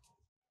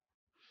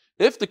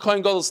 if the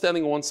Kohen Gadol is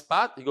standing in one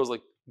spot, he goes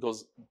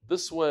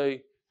this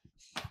way,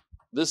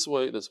 this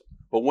way, this way.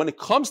 But when it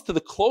comes to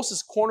the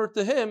closest corner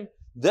to him,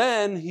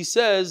 then he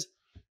says,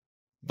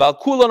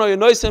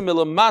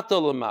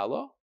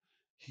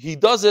 he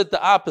does it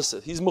the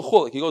opposite. He's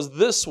mechulik. He goes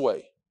this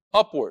way,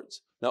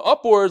 upwards. Now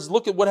upwards,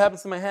 look at what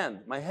happens to my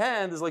hand. My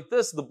hand is like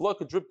this, the blood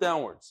could drip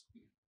downwards.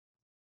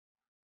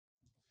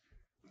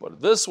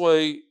 But this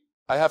way,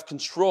 I have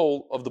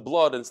control of the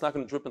blood and it's not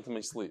going to drip into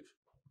my sleeve.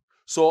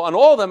 So on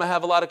all of them, I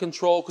have a lot of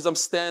control because I'm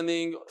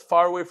standing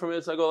far away from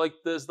it. So I go like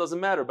this, doesn't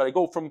matter. But I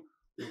go from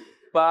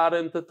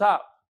bottom to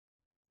top.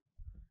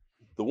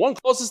 The one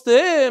closest to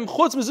him,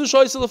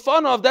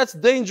 that's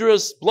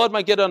dangerous. Blood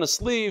might get on a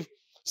sleeve.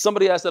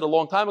 Somebody asked that a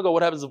long time ago.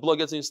 What happens if blood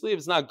gets in your sleeve?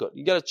 It's not good.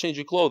 You got to change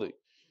your clothing.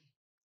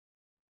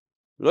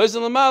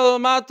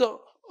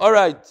 All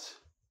right.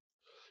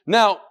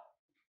 Now,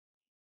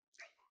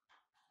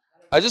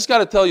 I just got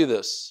to tell you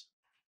this.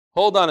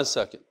 Hold on a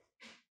second.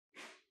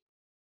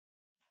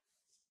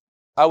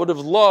 I would have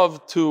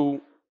loved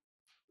to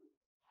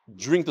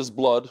drink this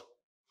blood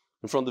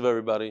in front of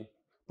everybody,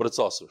 but it's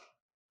asur.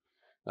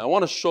 Now, I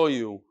want to show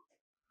you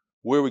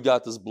where we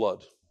got this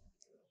blood.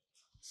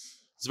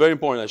 It's very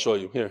important I show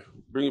you. Here,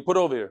 bring it, put it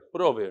over here.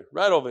 Put it over here.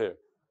 Right over here.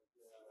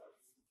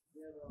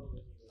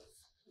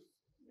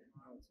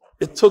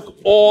 It took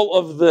all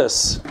of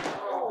this.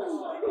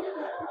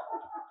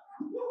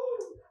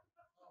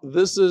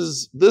 This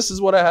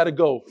is what I had to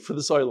go for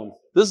this oilum.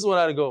 This is what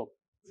I had to go.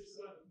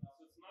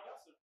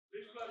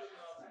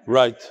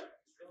 Right.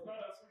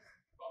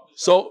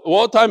 So,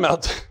 time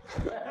out.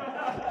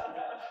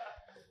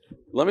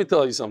 Let me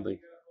tell you something.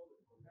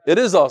 It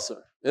is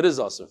asur. It is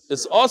asur.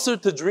 It's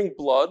asur to drink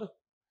blood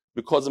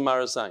because of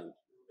marasayin.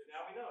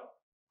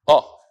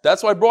 Oh,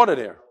 that's why I brought it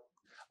here.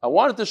 I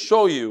wanted to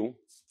show you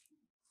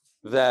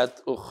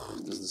that. Oh,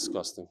 this is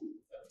disgusting.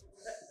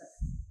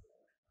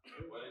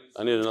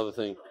 I need another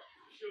thing.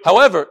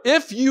 However,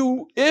 if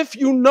you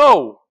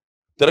know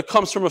that it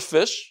comes from a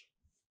fish,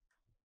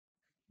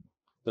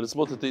 then it's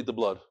supposed to eat the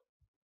blood.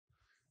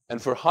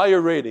 And for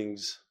higher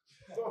ratings,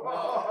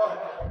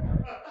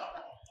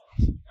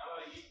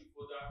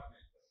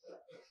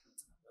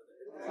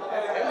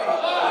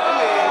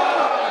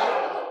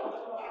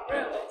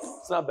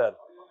 it's not bad.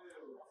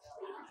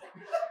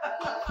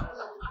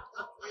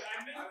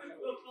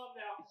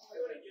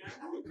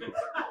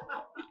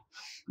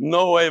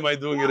 No way am I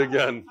doing it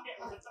again.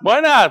 Why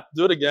not?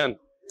 Do it again.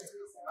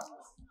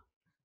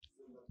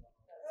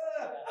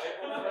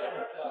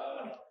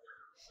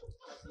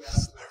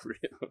 It's not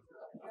real.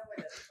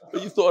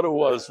 But you thought it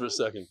was for a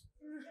second.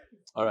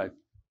 All right.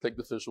 Take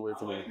the fish away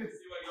from me.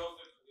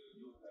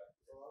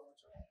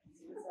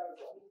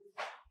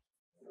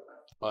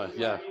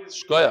 Yeah.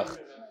 Shkoyach.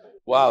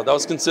 Wow, that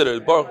was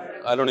considered.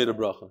 I don't need a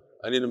bracha.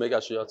 I need to make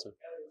ashiyatzer.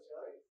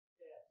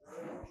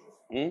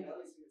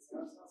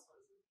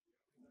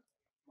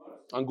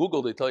 On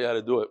Google, they tell you how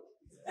to do it.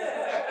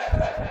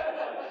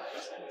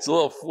 It's a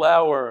little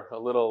flour, a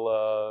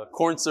little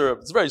corn syrup.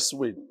 It's very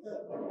sweet.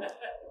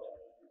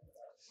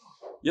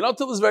 You know,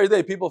 till this very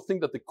day, people think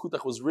that the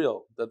kutach was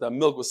real, that the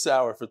milk was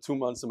sour for 2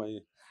 months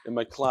in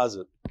my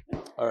closet.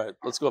 All right,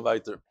 let's go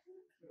weiter.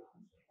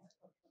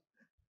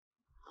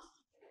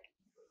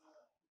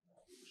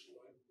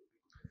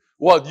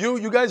 What,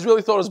 you guys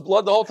really thought it was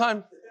blood the whole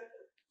time?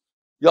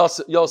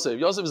 Yosef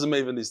is a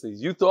maven these things.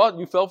 You thought,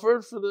 you fell for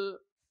it for the...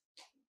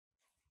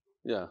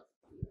 Yeah.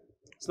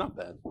 It's not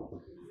bad.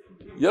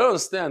 You don't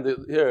understand.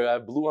 Here, I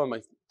blew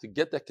on to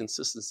get that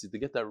consistency, to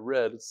get that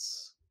red.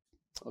 It's...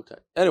 Okay.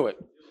 Anyway.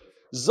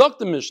 Zok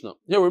the Mishnah.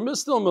 Yeah, we're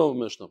still in the middle of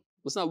Mishnah.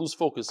 Let's not lose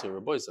focus here.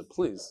 Rabbi said,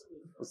 please.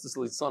 Let's just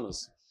lead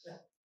sunnahs.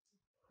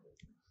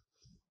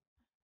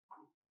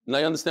 Now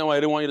you understand why I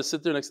didn't want you to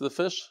sit there next to the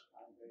fish?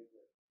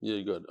 Yeah,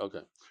 you're good.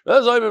 Okay.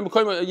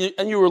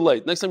 And you were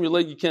late. Next time you're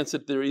late, you can't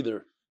sit there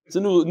either. It's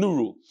a new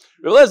rule.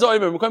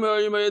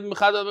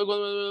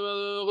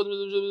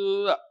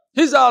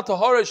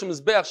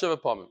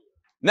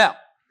 Now,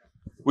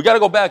 we got to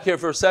go back here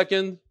for a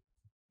second.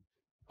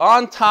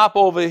 On top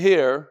over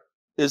here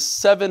is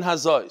 7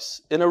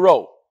 hazois in a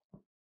row.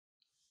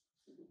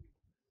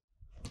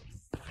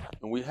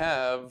 And we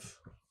have,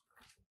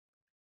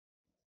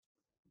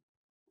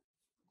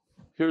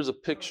 here's a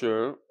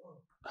picture.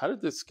 How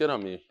did this get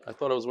on me? I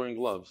thought I was wearing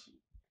gloves.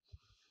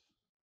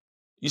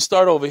 You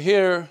start over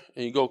here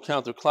and you go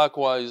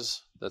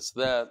counterclockwise. That's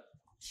that.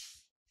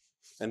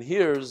 And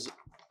here's,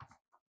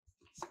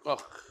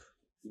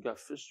 you got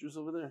fish juice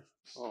over there?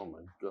 Oh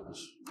my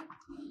gosh.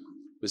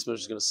 This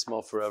fish is going to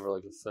smell forever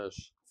like a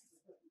fish.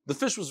 The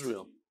fish was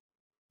real.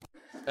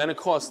 And it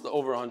cost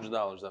over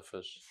 $100, that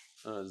fish.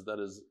 Is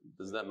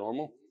that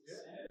normal?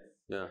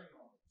 Yeah.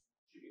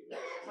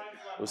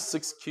 It was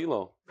 6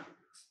 kilo.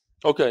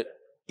 Okay.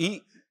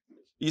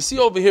 You see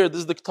over here, this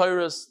is the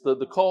ketairos,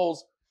 the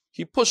coals.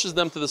 He pushes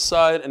them to the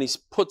side and he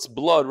puts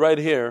blood right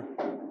here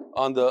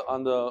on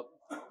the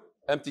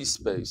empty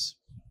space.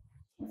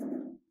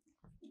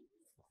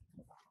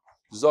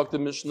 Zok the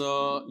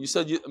Mishnah. You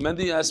said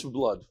Mendy asked for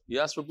blood. He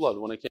asked for blood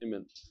when I came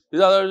in.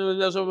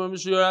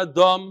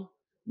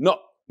 No.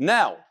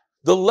 Now,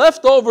 the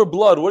leftover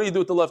blood, what do you do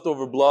with the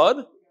leftover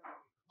blood?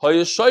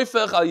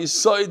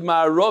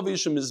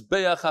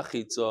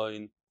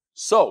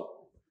 So,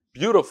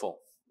 beautiful.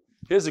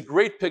 Here's a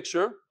great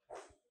picture.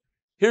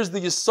 Here's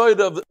the yisoid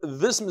of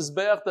this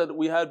mizbeach that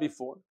we had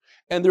before.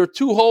 And there are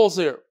 2 holes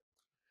here.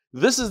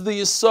 This is the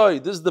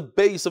yisoid. This is the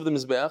base of the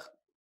mizbeach.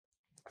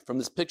 From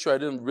this picture, I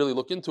didn't really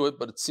look into it,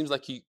 but it seems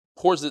like he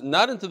pours it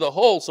not into the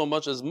hole so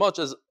much as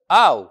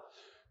al.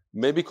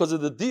 Maybe because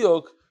of the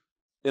diuk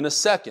in a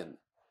second.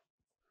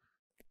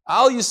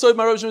 Al yisoid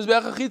marav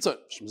mizbeach achitzoin.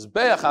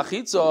 Mizbeach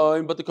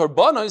achitzoin, but the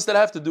karbanos that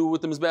have to do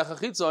with the mizbeach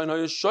achitzoin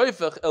are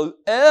shoifech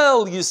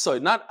el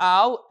yisoid, not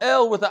al,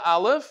 el with the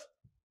aleph.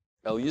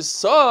 El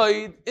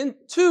yisoid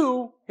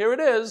into, here it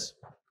is,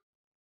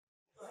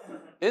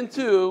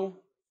 into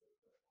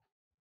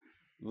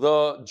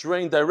the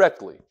drain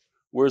directly.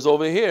 Whereas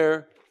over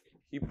here,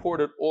 he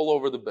poured it all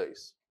over the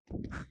base.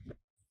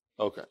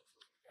 Okay.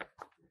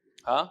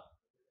 Huh?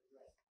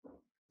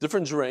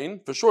 Different drain,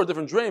 for sure,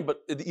 different drain,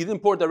 but he didn't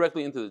pour it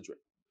directly into the drain.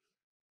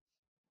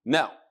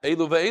 Now,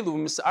 look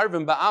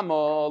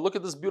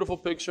at this beautiful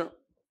picture.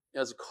 It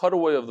has a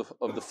cutaway of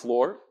the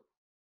floor.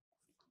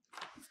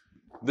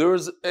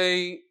 There's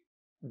a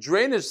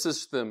drainage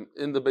system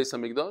in the Beis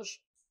Hamikdash,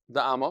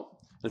 the Amma.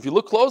 If you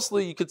look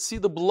closely, you could see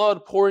the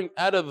blood pouring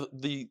out of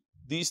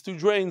these two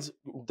drains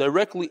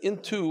directly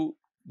into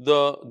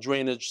the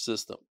drainage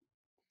system.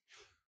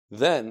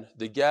 Then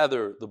they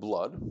gather the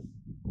blood,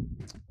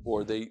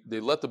 or they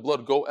let the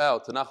blood go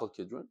out to Nachal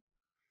Kidron.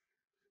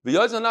 They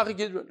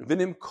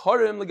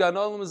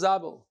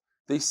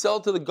sell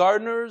to the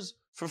gardeners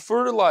for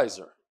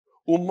fertilizer.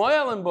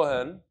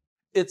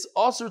 It's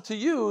also to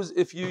use.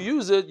 If you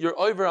use it, you're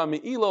over on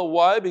Me'ila.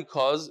 Why?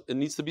 Because it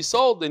needs to be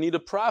sold. They need a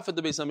profit,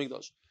 the Beis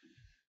Hamikdash.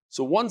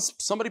 So once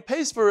somebody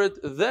pays for it,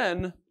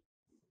 then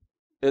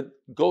it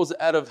goes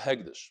out of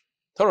Hegdish.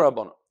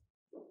 Tarabana.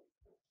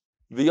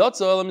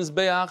 V'yatza el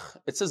mizbeach.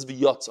 It says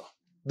v'yatza.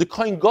 The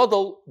Kohen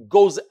Gadol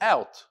goes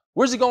out.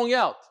 Where's he going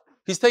out?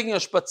 He's taking a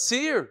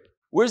spatzir.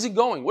 Where's he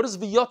going? What does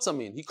v'yatza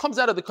mean? He comes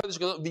out of the Kodesh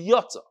Gadol.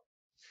 V'yatza.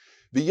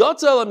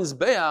 V'yatza el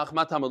mizbeach.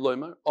 Matam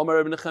loymer.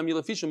 Omer Reb Nechemia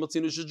lefishim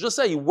matzinu. Should just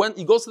say he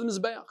goes to the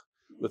mizbeach.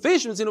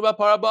 Lefishim matzinu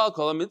ba'parabal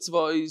kol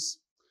hamitzvos.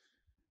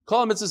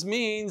 Kol hamitzvos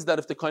means that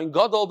if the Kohen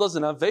Gadol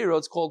doesn't have veira,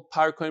 it's called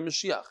par Kohen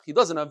Mashiach. He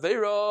doesn't have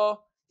veira.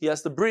 He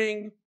has to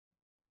bring.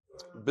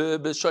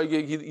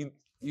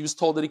 He was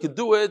told that he could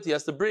do it. He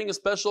has to bring a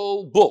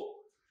special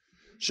bull.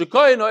 He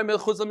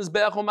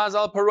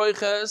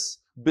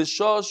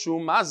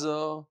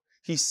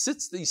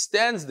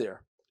stands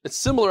there. It's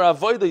similar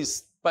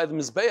avodah by the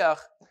mizbeach,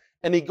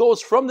 and he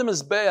goes from the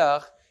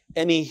mizbeach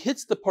and he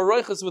hits the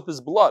paroiches with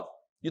his blood.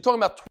 You're talking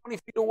about 20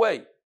 feet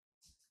away.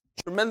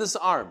 Tremendous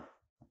arm.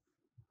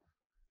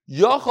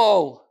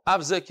 Yochol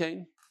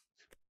avzekein.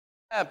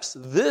 Perhaps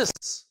this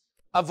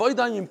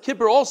avodah Yom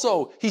Kippur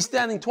also, he's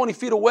standing 20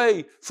 feet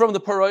away from the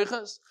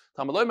paroiches.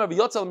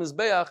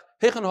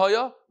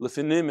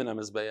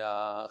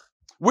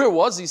 Where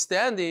was he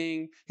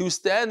standing? He was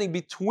standing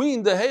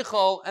between the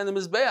Heichal and the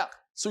Mizbeach.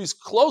 So he's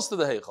close to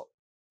the Heichal.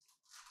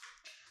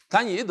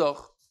 Tanya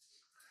Yidoch.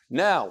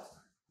 Now,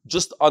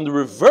 just on the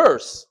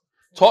reverse,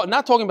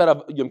 not talking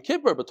about Yom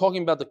Kippur, but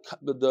talking about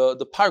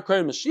the Par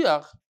Kohen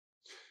Mashiach.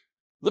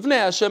 Lifnei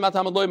Hashem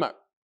atam loymar.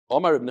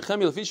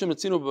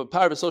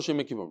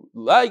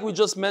 Like we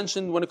just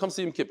mentioned when it comes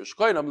to Yom Kippur.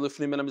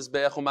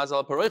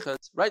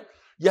 Right?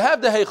 You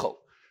have the Heichal.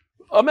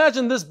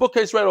 Imagine this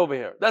bookcase right over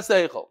here. That's the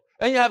Heichal.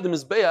 And you have the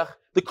Mizbeach.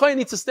 The Kohen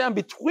needs to stand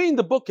between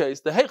the bookcase,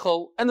 the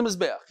Heichal, and the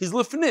Mizbeach. He's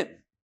lifnim.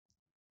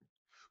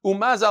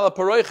 Umaz ala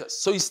paroiches.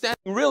 So he's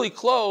standing really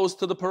close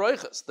to the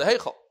paroiches, the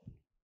Heichal.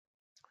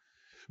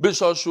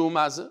 B'shashu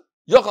umaz.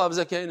 Yochel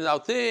Avzekein is our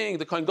thing.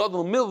 The Kohen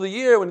Gadol in the middle of the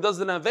year, when he does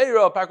the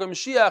Naveira, Par Kohen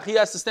Mashiach, he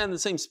has to stand in the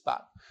same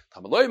spot.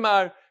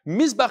 Tamaloymar,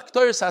 Mizbach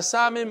Ktoris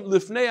Hasamim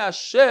Lifnei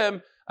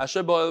Hashem,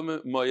 Asher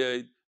Bo'el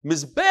Moyed.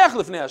 Mizbeach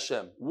Lifnei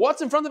Hashem.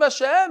 What's in front of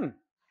Hashem?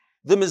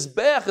 The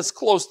Mizbeach is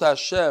close to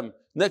Hashem,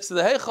 next to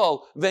the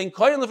Heichal. Vein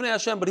Kohen Lifnei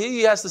Hashem, but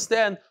he has to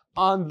stand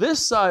on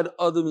this side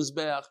of the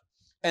Mizbeach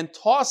and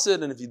toss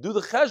it, and if you do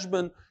the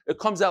Cheshbon, it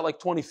comes out like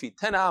 20 feet,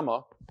 10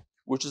 amma,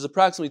 which is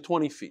approximately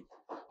 20 feet.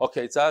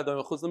 Okay,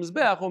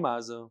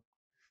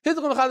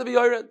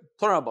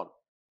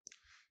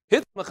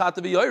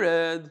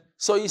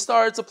 so he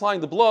starts applying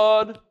the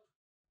blood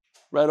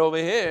right over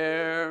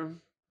here.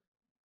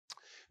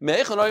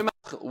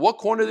 What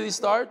corner did he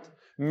start?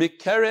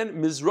 Mikeren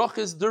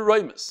Mizrachis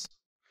Deroimus.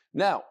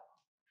 Now,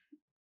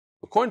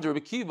 according to Rabbi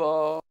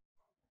Kiva,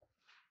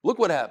 look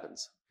what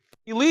happens.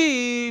 He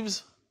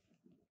leaves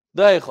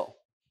the Heichal,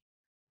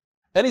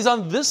 and he's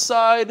on this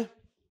side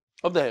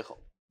of the Heichal.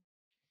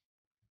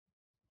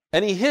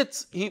 And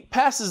he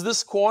passes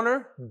this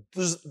corner,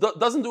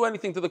 doesn't do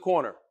anything to the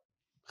corner.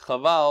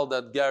 Chaval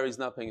that Gary's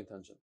not paying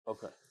attention.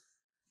 Okay.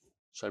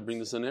 Should I bring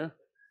this in here?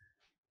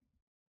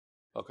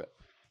 Okay.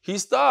 He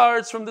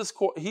starts from this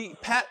corner.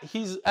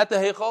 He's at the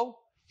Heichal.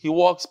 He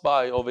walks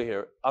by over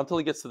here until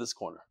he gets to this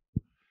corner.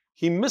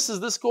 He misses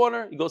this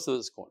corner. He goes to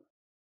this corner.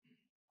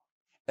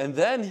 And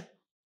then,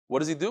 what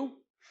does he do?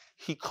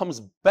 He comes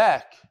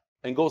back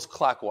and goes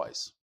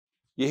clockwise.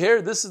 You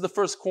hear? This is the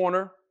first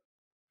corner.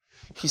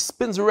 He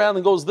spins around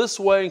and goes this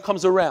way and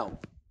comes around.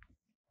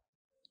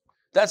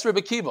 That's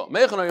Rebbe Kiva.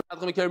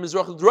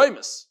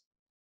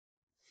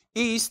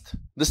 East,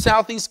 the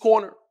southeast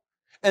corner.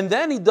 And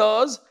then he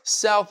does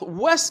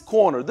southwest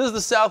corner. This is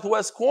the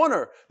southwest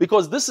corner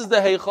because this is the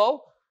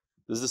Heichal.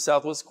 This is the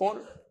southwest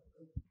corner.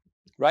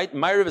 Right?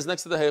 Ma'ariv is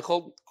next to the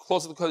Heichal,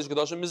 close to the Kodesh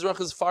Kodashim. Mizrach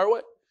is far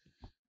away.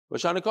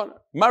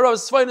 Ma'ariv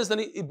is Tzvainis, then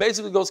he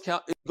basically goes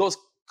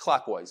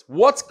clockwise.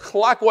 What's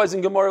clockwise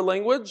in Gemara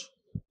language?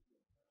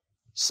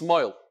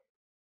 Smile.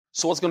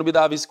 So what's going to be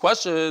the obvious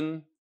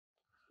question?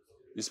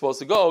 You're supposed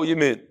to go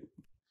Yemid.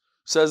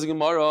 Says the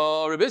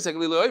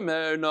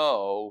Gemara,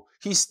 no.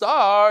 He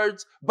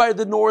starts by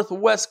the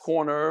northwest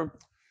corner.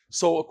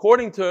 So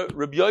according to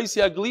Rabbi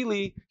Yossi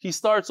Aglili, he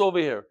starts over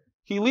here.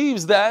 He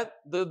leaves that,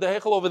 the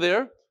Heichel over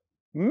there,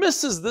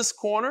 misses this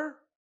corner,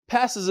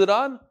 passes it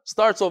on,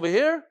 starts over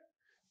here,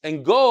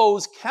 and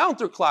goes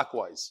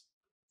counterclockwise.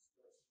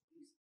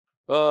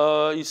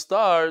 You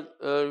start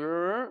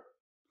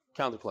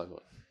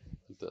counterclockwise,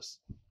 like this.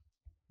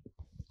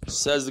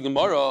 Says the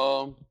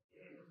Gemara.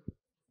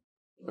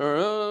 The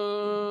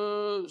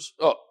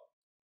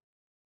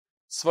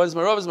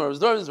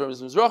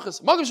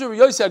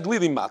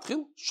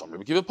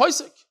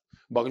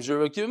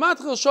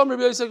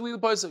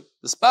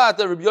spot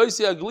that Rabbi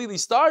Yossi Aglili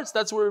starts,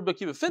 that's where Rabbi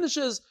Akiva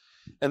finishes,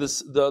 and the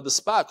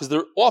spot, because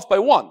they're off by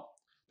one.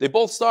 They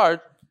both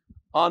start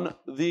on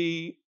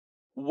the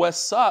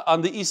west side,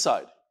 on the east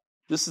side.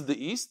 This is the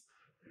east.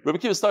 Rabbi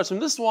Akiva starts from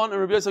this one, and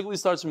Rabbi Yossi Aglili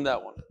starts from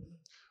that one.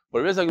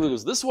 But Rabbi Yossi Aglili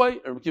goes this way,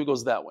 and Rabbi Akiva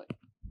goes that way.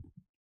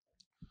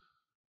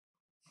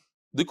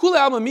 The Kula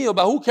Almamiyah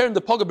Bahu Karen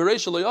the Paga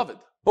Bereisha Loyavid.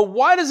 But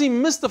why does he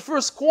miss the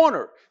first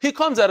corner? He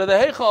comes out of the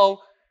Heichal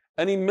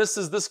and he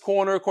misses this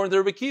corner according to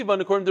Rabbi Akiva,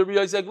 and according to Rabbi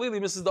Yossi Aglili, he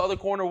misses the other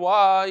corner.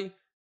 Why?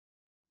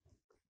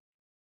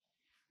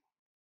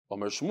 He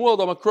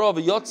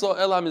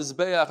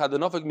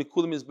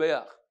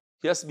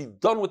has to be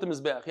done with the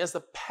Mizbeach. He has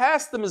to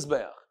pass the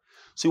Mizbeach.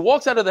 So he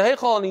walks out of the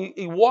Heichal and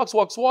he walks.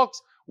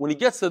 When he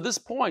gets to this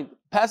point,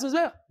 past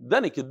Mizbeach,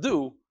 then he could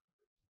do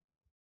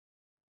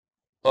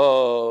I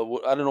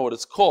don't know what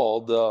it's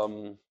called,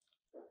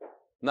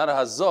 not a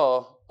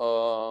hazah,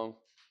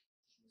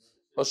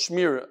 a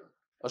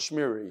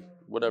shmiri,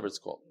 whatever it's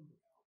called,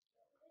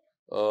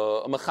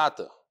 a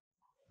mechata.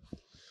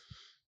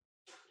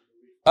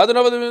 I don't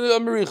know what the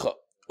Americha.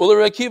 Ula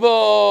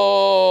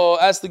Akiva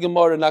asked the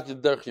Gemara, not the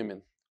Derech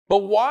Yamin.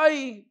 But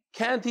why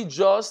can't he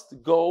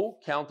just go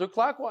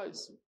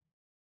counterclockwise?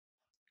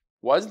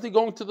 Why isn't he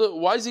going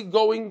why is he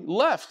going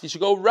left? He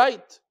should go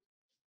right.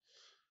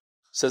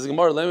 Says the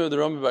Gemara,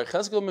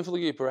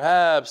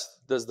 perhaps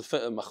there's the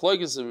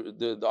machlokes,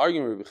 the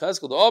argument of Rabbi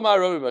Cheskel, the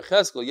Omar Rabbi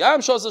Cheskel, Yam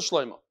Shas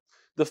Shlomo,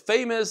 the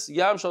famous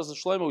Yam Shas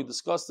Shlomo. We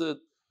discussed it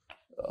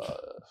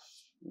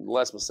in the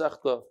last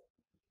Masechta.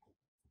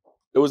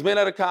 It was made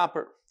out of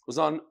copper. It was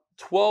on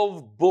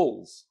 12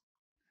 bulls.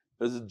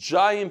 It was a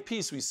giant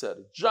piece. We said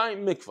a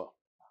giant mikvah.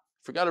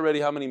 Forgot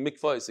already how many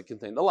mikvahs it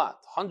contained. A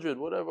lot, 100,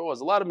 whatever it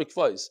was. A lot of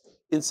mikvahs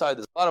inside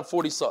this. A lot of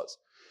 40 saws.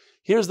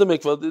 Here's the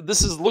mikvah.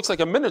 This looks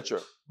like a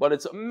miniature, but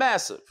it's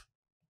massive.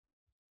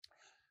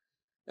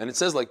 And it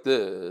says like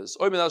this.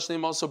 And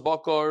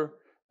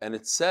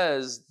it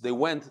says they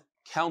went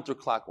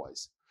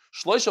counterclockwise.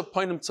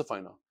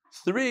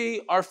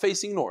 3 are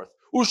facing north.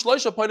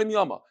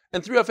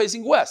 And 3 are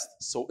facing west.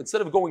 So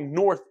instead of going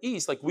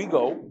northeast like we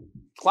go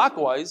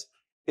clockwise,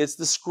 it's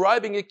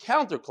describing it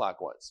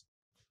counterclockwise.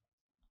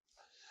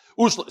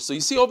 So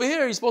you see over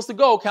here, he's supposed to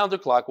go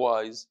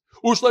counterclockwise.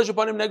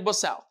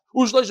 South.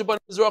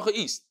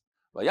 East.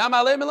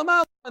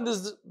 And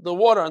there's the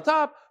water on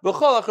top.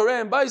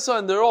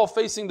 And they're all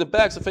facing, the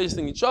backs are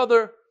facing each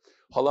other.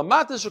 Oh,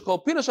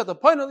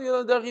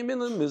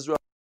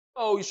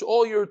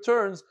 all your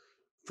turns,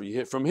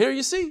 from here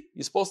you see,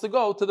 you're supposed to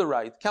go to the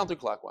right,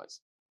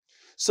 counterclockwise.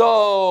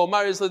 So,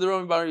 Marius the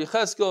Roman Bar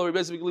Yecheskel, Rabbi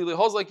Yossi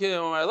holds like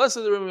him, Marius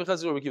the Roman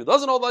Yecheskel,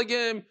 doesn't hold like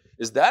him.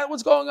 Is that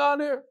what's going on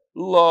here?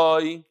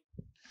 Loi.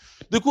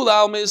 The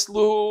Kulal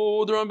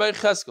Mislu, the Roman Bar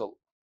Yecheskel.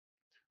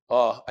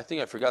 I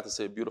think I forgot to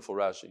say a beautiful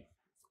Rashi.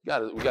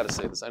 We got to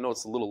say this. I know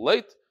it's a little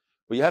late,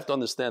 but you have to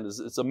understand this.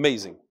 It's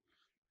amazing.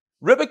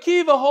 Rebbe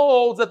Kiva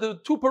holds that the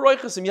 2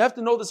 paroichasim, you have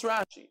to know this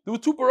Rashi. There were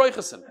 2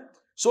 paroichasim.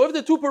 So if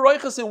the 2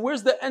 paroichasim,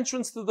 where's the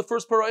entrance to the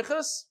first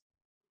paroichas?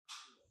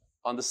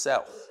 On the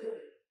south.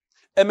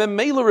 And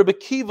Memela Rebbe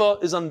Kiva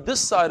is on this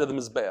side of the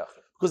Mizbeach,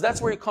 because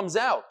that's where he comes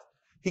out.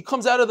 He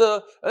comes out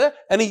of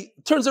and he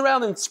turns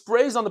around and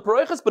sprays on the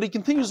paroichas, but he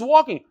continues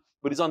walking.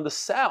 But he's on the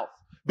south,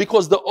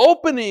 because the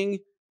opening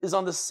is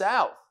on the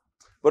south.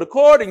 But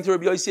according to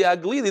Rabbi Yossi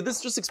Aglili,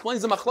 this just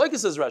explains the machlokes,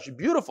 says Rashi.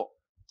 Beautiful.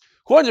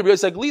 According to Rabbi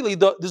Yossi Aglili,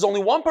 there's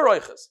only 1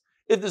 paroichas.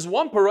 If there's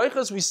 1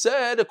 paroichas, we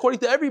said, according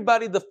to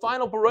everybody, the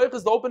final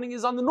paroichas, the opening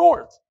is on the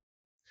north.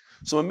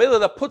 So in Mela,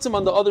 that puts him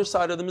on the other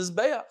side of the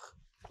Mizbeach.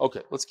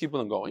 Okay, let's keep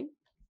on going.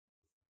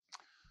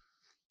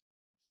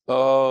 It's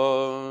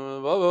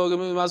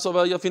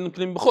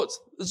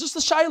just a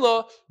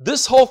shaila,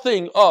 this whole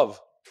thing of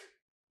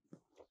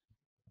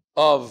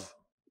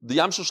the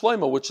Yam Shel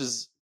Shlomo, which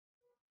is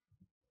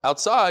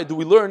outside, do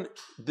we learn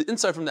the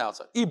inside from the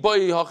outside?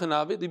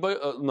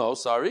 No,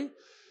 sorry.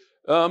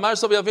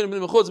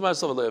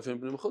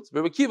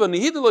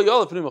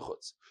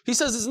 He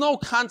says there's no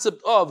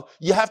concept of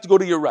you have to go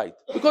to your right,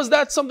 because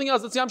that's something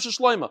else. That's Yam Shel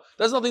Shlomo.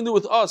 That's nothing to do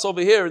with us over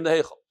here in the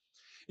Heichal.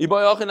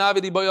 But at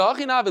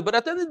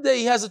the end of the day,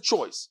 he has a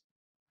choice.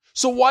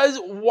 So why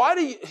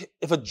do you,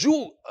 if a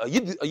Jew, a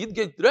Yid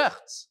get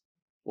rechts,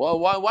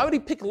 why would he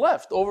pick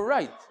left over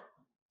right?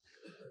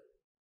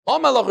 You're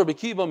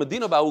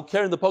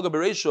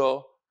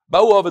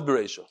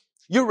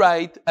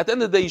right. At the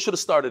end of the day, he should have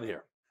started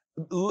here.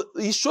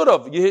 He should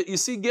have. You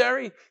see,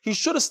 Gary? He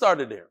should have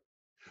started here.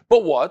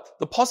 But what?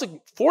 The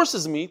pasuk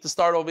forces me to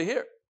start over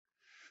here.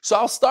 So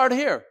I'll start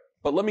here,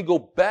 but let me go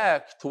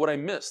back to what I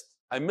missed.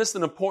 I missed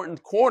an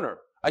important corner.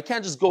 I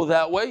can't just go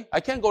that way. I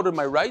can't go to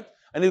my right.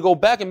 I need to go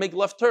back and make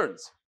left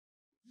turns.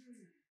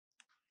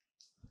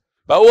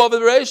 You're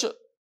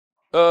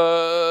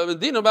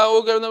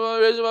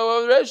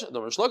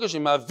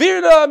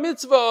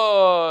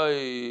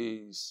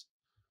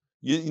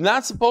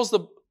not supposed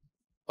to.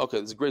 Okay,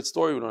 it's a great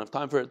story. We don't have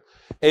time for it.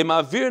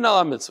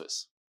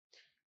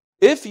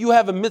 If you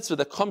have a mitzvah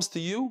that comes to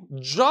you,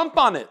 jump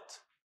on it.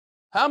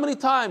 How many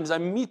times I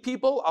meet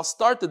people, I'll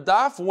start the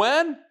daf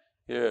when?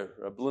 Here,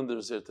 Rab Linder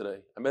is here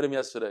today. I met him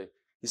yesterday.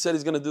 He said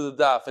he's going to do the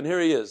daf, and here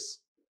he is.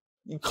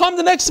 You come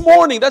the next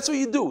morning, that's what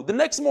you do. The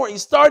next morning, you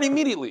start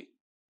immediately.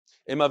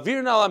 Okay, see,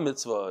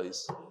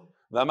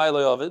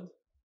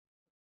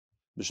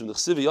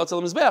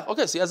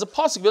 he has a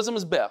pasuk, Yotzel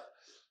Mizbeach.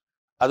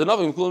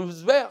 Adonovim Kulam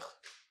Mizbeach.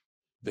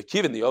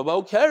 V'kivin the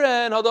Yoba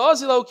Keren,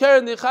 Hadasilo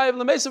Keren, the Chayiv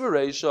Lemesa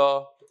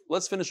Bereisha.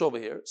 Let's finish over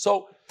here.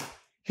 So,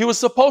 he was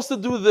supposed to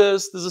do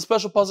this. There's a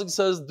special pasuk that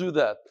says do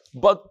that.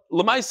 But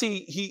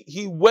Lamaisi,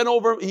 he went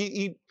over,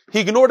 he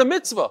ignored a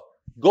mitzvah.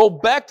 Go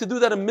back to do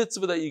that a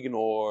mitzvah that you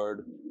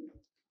ignored.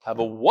 Have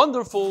a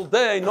wonderful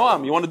day.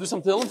 Noam, you want to do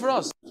some tehillim for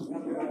us?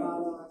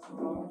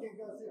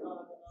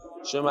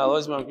 Shema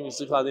Elohim Malkim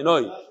Yisricha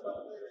Adinoi.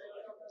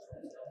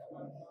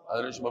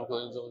 Adonai Shema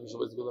B'Kolim Zol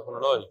Yisrael Tzigul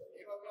Lachonoi.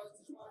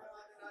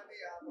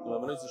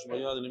 Adonai Shema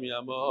Yad Adonai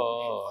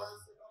Miyamah.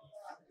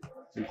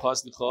 Simchas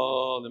Licha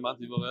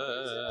Lemati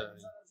Vorei.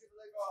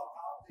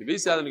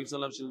 Kivisi Adonai Kivsan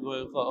Lav Shil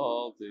Dvoy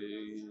Chalti.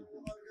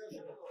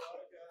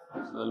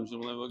 Adonai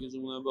Shema Lev Vakin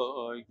Shema Lev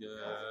Vakin.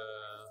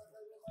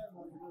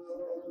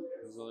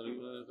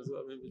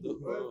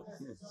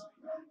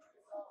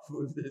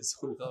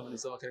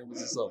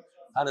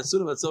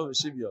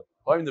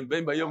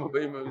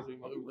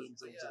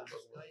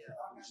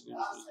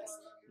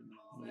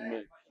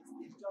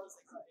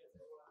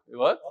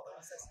 What?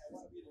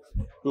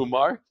 Who,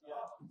 Mark?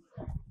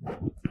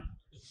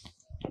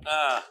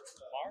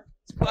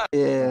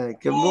 Yeah,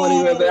 good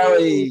morning, Reb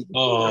Eli.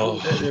 Oh,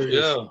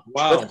 yeah,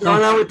 wow. What's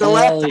going on with the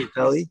laptop,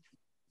 Eli?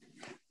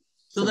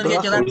 Still gonna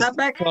get your laptop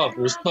back? Tough, it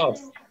was tough.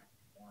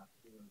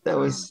 That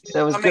was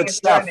good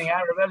stuff. Turning,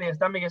 Rebellion,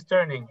 stomach is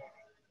turning.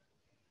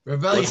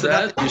 What's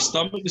that? Your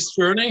stomach is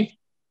turning?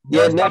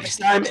 Yeah, next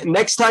time,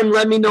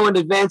 let me know in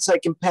advance. I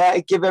can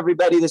give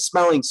everybody the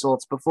smelling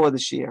salts before the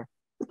shear.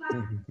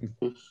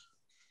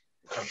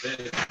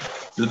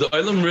 Did the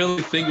Olam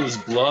really think it was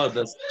blood?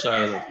 That's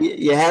child.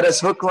 You had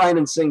us hook, line,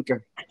 and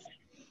sinker,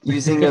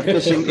 using a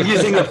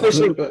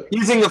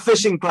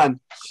fishing pun.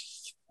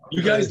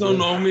 You guys don't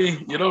know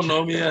me. You don't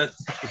know me yet.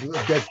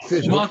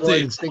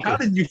 Monty, how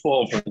did you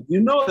fall for it?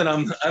 You know that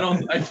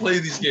I play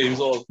these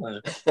games all the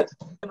time.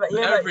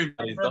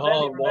 Everybody, the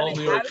whole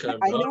New York Times.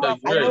 I know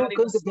it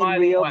couldn't have been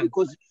real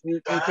because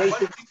in case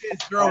Did you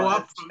throw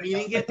up from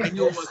eating it? And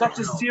you were such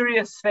a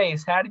serious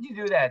face. How did you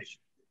do that?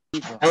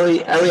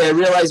 Ellie, I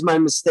realized my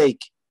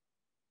mistake.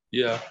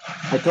 Yeah.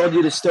 I told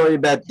you the story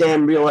about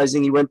Dan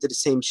realizing he went to the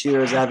same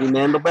shir as Avi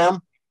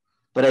Mandelbaum,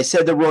 but I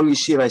said the wrong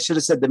yeshiva. I should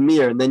have said the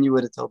Mir, and then you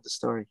would have told the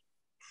story.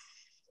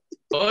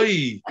 No.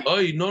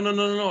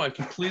 I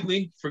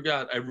completely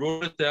forgot. I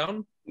wrote it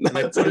down, and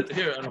I put it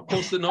here on a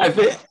post-it note.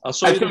 I'll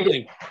show you the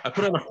thing. I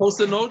put it on a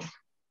post-it note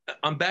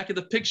on back of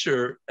the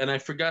picture, and I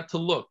forgot to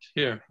look.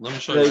 Here, let me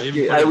show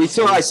you.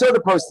 I saw the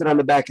post-it on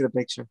the back of the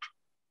picture.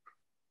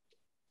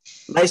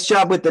 Nice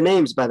job with the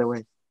names, by the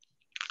way.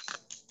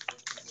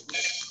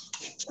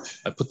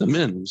 I put them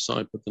in.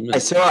 I put them in. I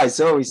saw.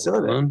 We saw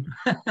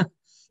that.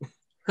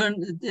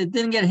 it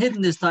didn't get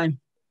hidden this time.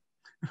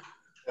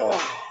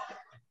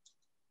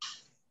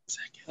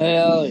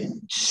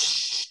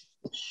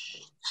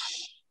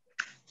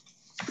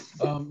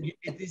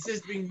 This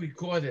is being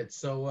recorded,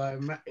 so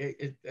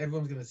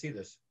everyone's going to see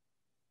this.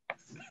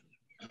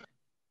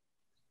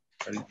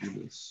 How do you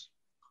do this?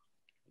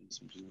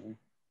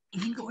 You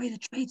can go away the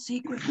trade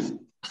secrets.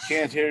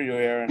 Can't hear you,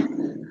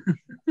 Aaron.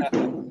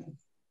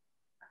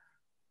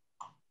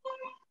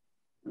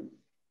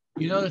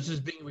 You know this is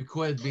being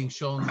recorded, being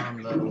shown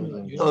on the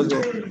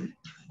YouTube.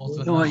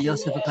 Don't worry,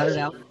 Yosef will cut it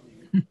out.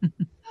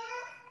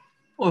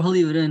 Or he'll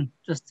leave it in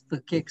just for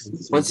kicks.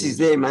 Once he's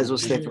there, he might as well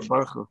stay for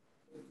Baruch Hu.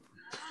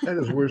 That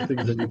is worse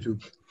things than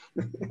YouTube.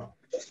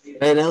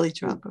 Right, Ellie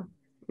Trumper.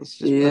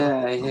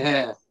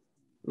 Yeah.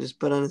 Just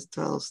put on his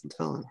towels and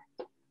tell him.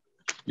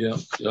 Yeah.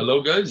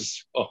 Hello,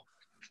 guys. Oh.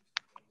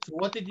 So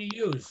what did you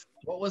use?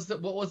 What was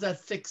that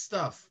thick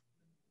stuff?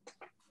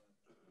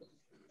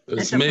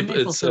 It's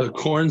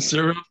corn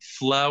syrup,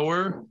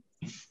 flour,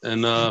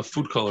 and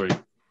food coloring.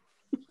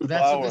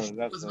 That's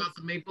not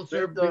the maple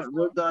syrup.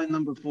 Road dye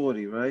number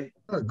 40, right?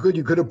 Oh, good.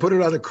 You could have put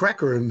it on a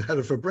cracker and had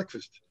it for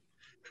breakfast.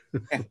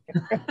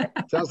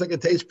 Sounds like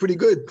it tastes pretty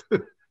good.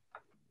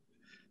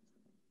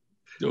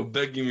 You're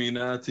begging me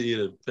not to eat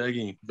it.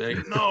 Begging.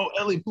 No,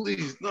 Ellie,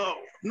 please. No.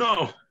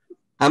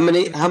 How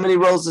many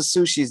rolls of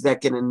sushi is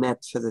that going to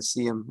net for the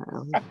CM?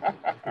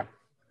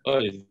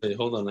 Hey,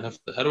 hold on.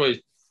 How do I?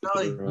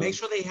 Ellie, make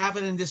sure they have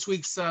it in this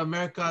week's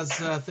America's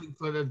thing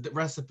for the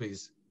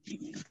recipes.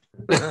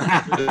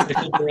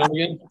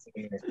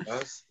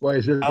 Why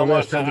is it the How last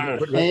much time to you her?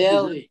 put Hey, records in?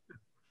 Ellie.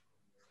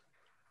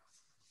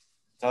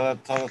 Tell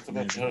her to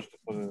make sure to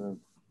put it in.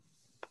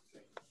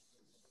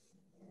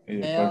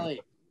 Hey,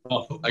 Ellie.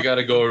 Oh, I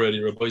gotta go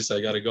already, Rabbi.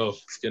 I gotta go.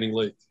 It's getting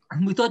late.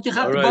 We thought you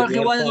had All to right, bark we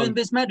had while you're fun. in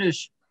this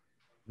medrash.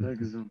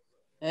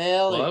 Hey,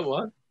 Ellie.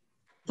 What?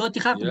 Thought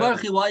you had to Yeah.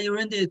 bark while you're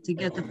in there to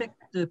get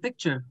the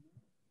picture.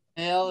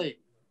 Hey, Ellie.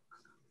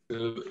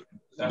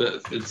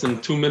 But it's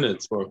in 2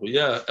 minutes, Baruch.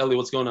 Yeah, Ellie,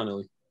 what's going on,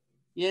 Ellie?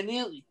 You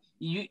nearly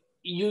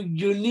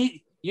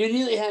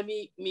had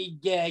me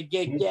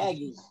gagging.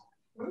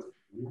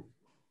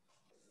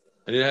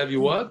 I didn't have you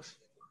what?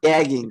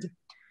 Gagging.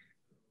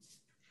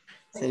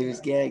 Said he was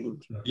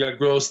gagging. You got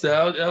grossed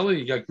out, Ellie?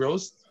 You got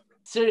grossed?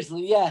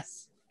 Seriously,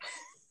 yes.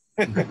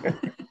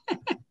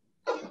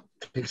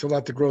 Takes a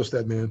lot to gross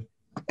that man.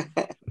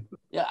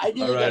 Yeah, I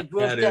did All right, get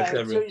grossed adios, out.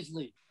 everyone.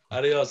 Seriously.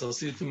 Adios. I'll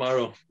see you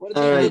tomorrow. What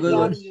All right.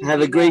 Johnny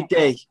Have a great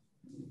day.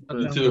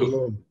 You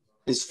too.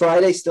 Is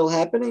Friday still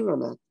happening or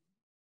not?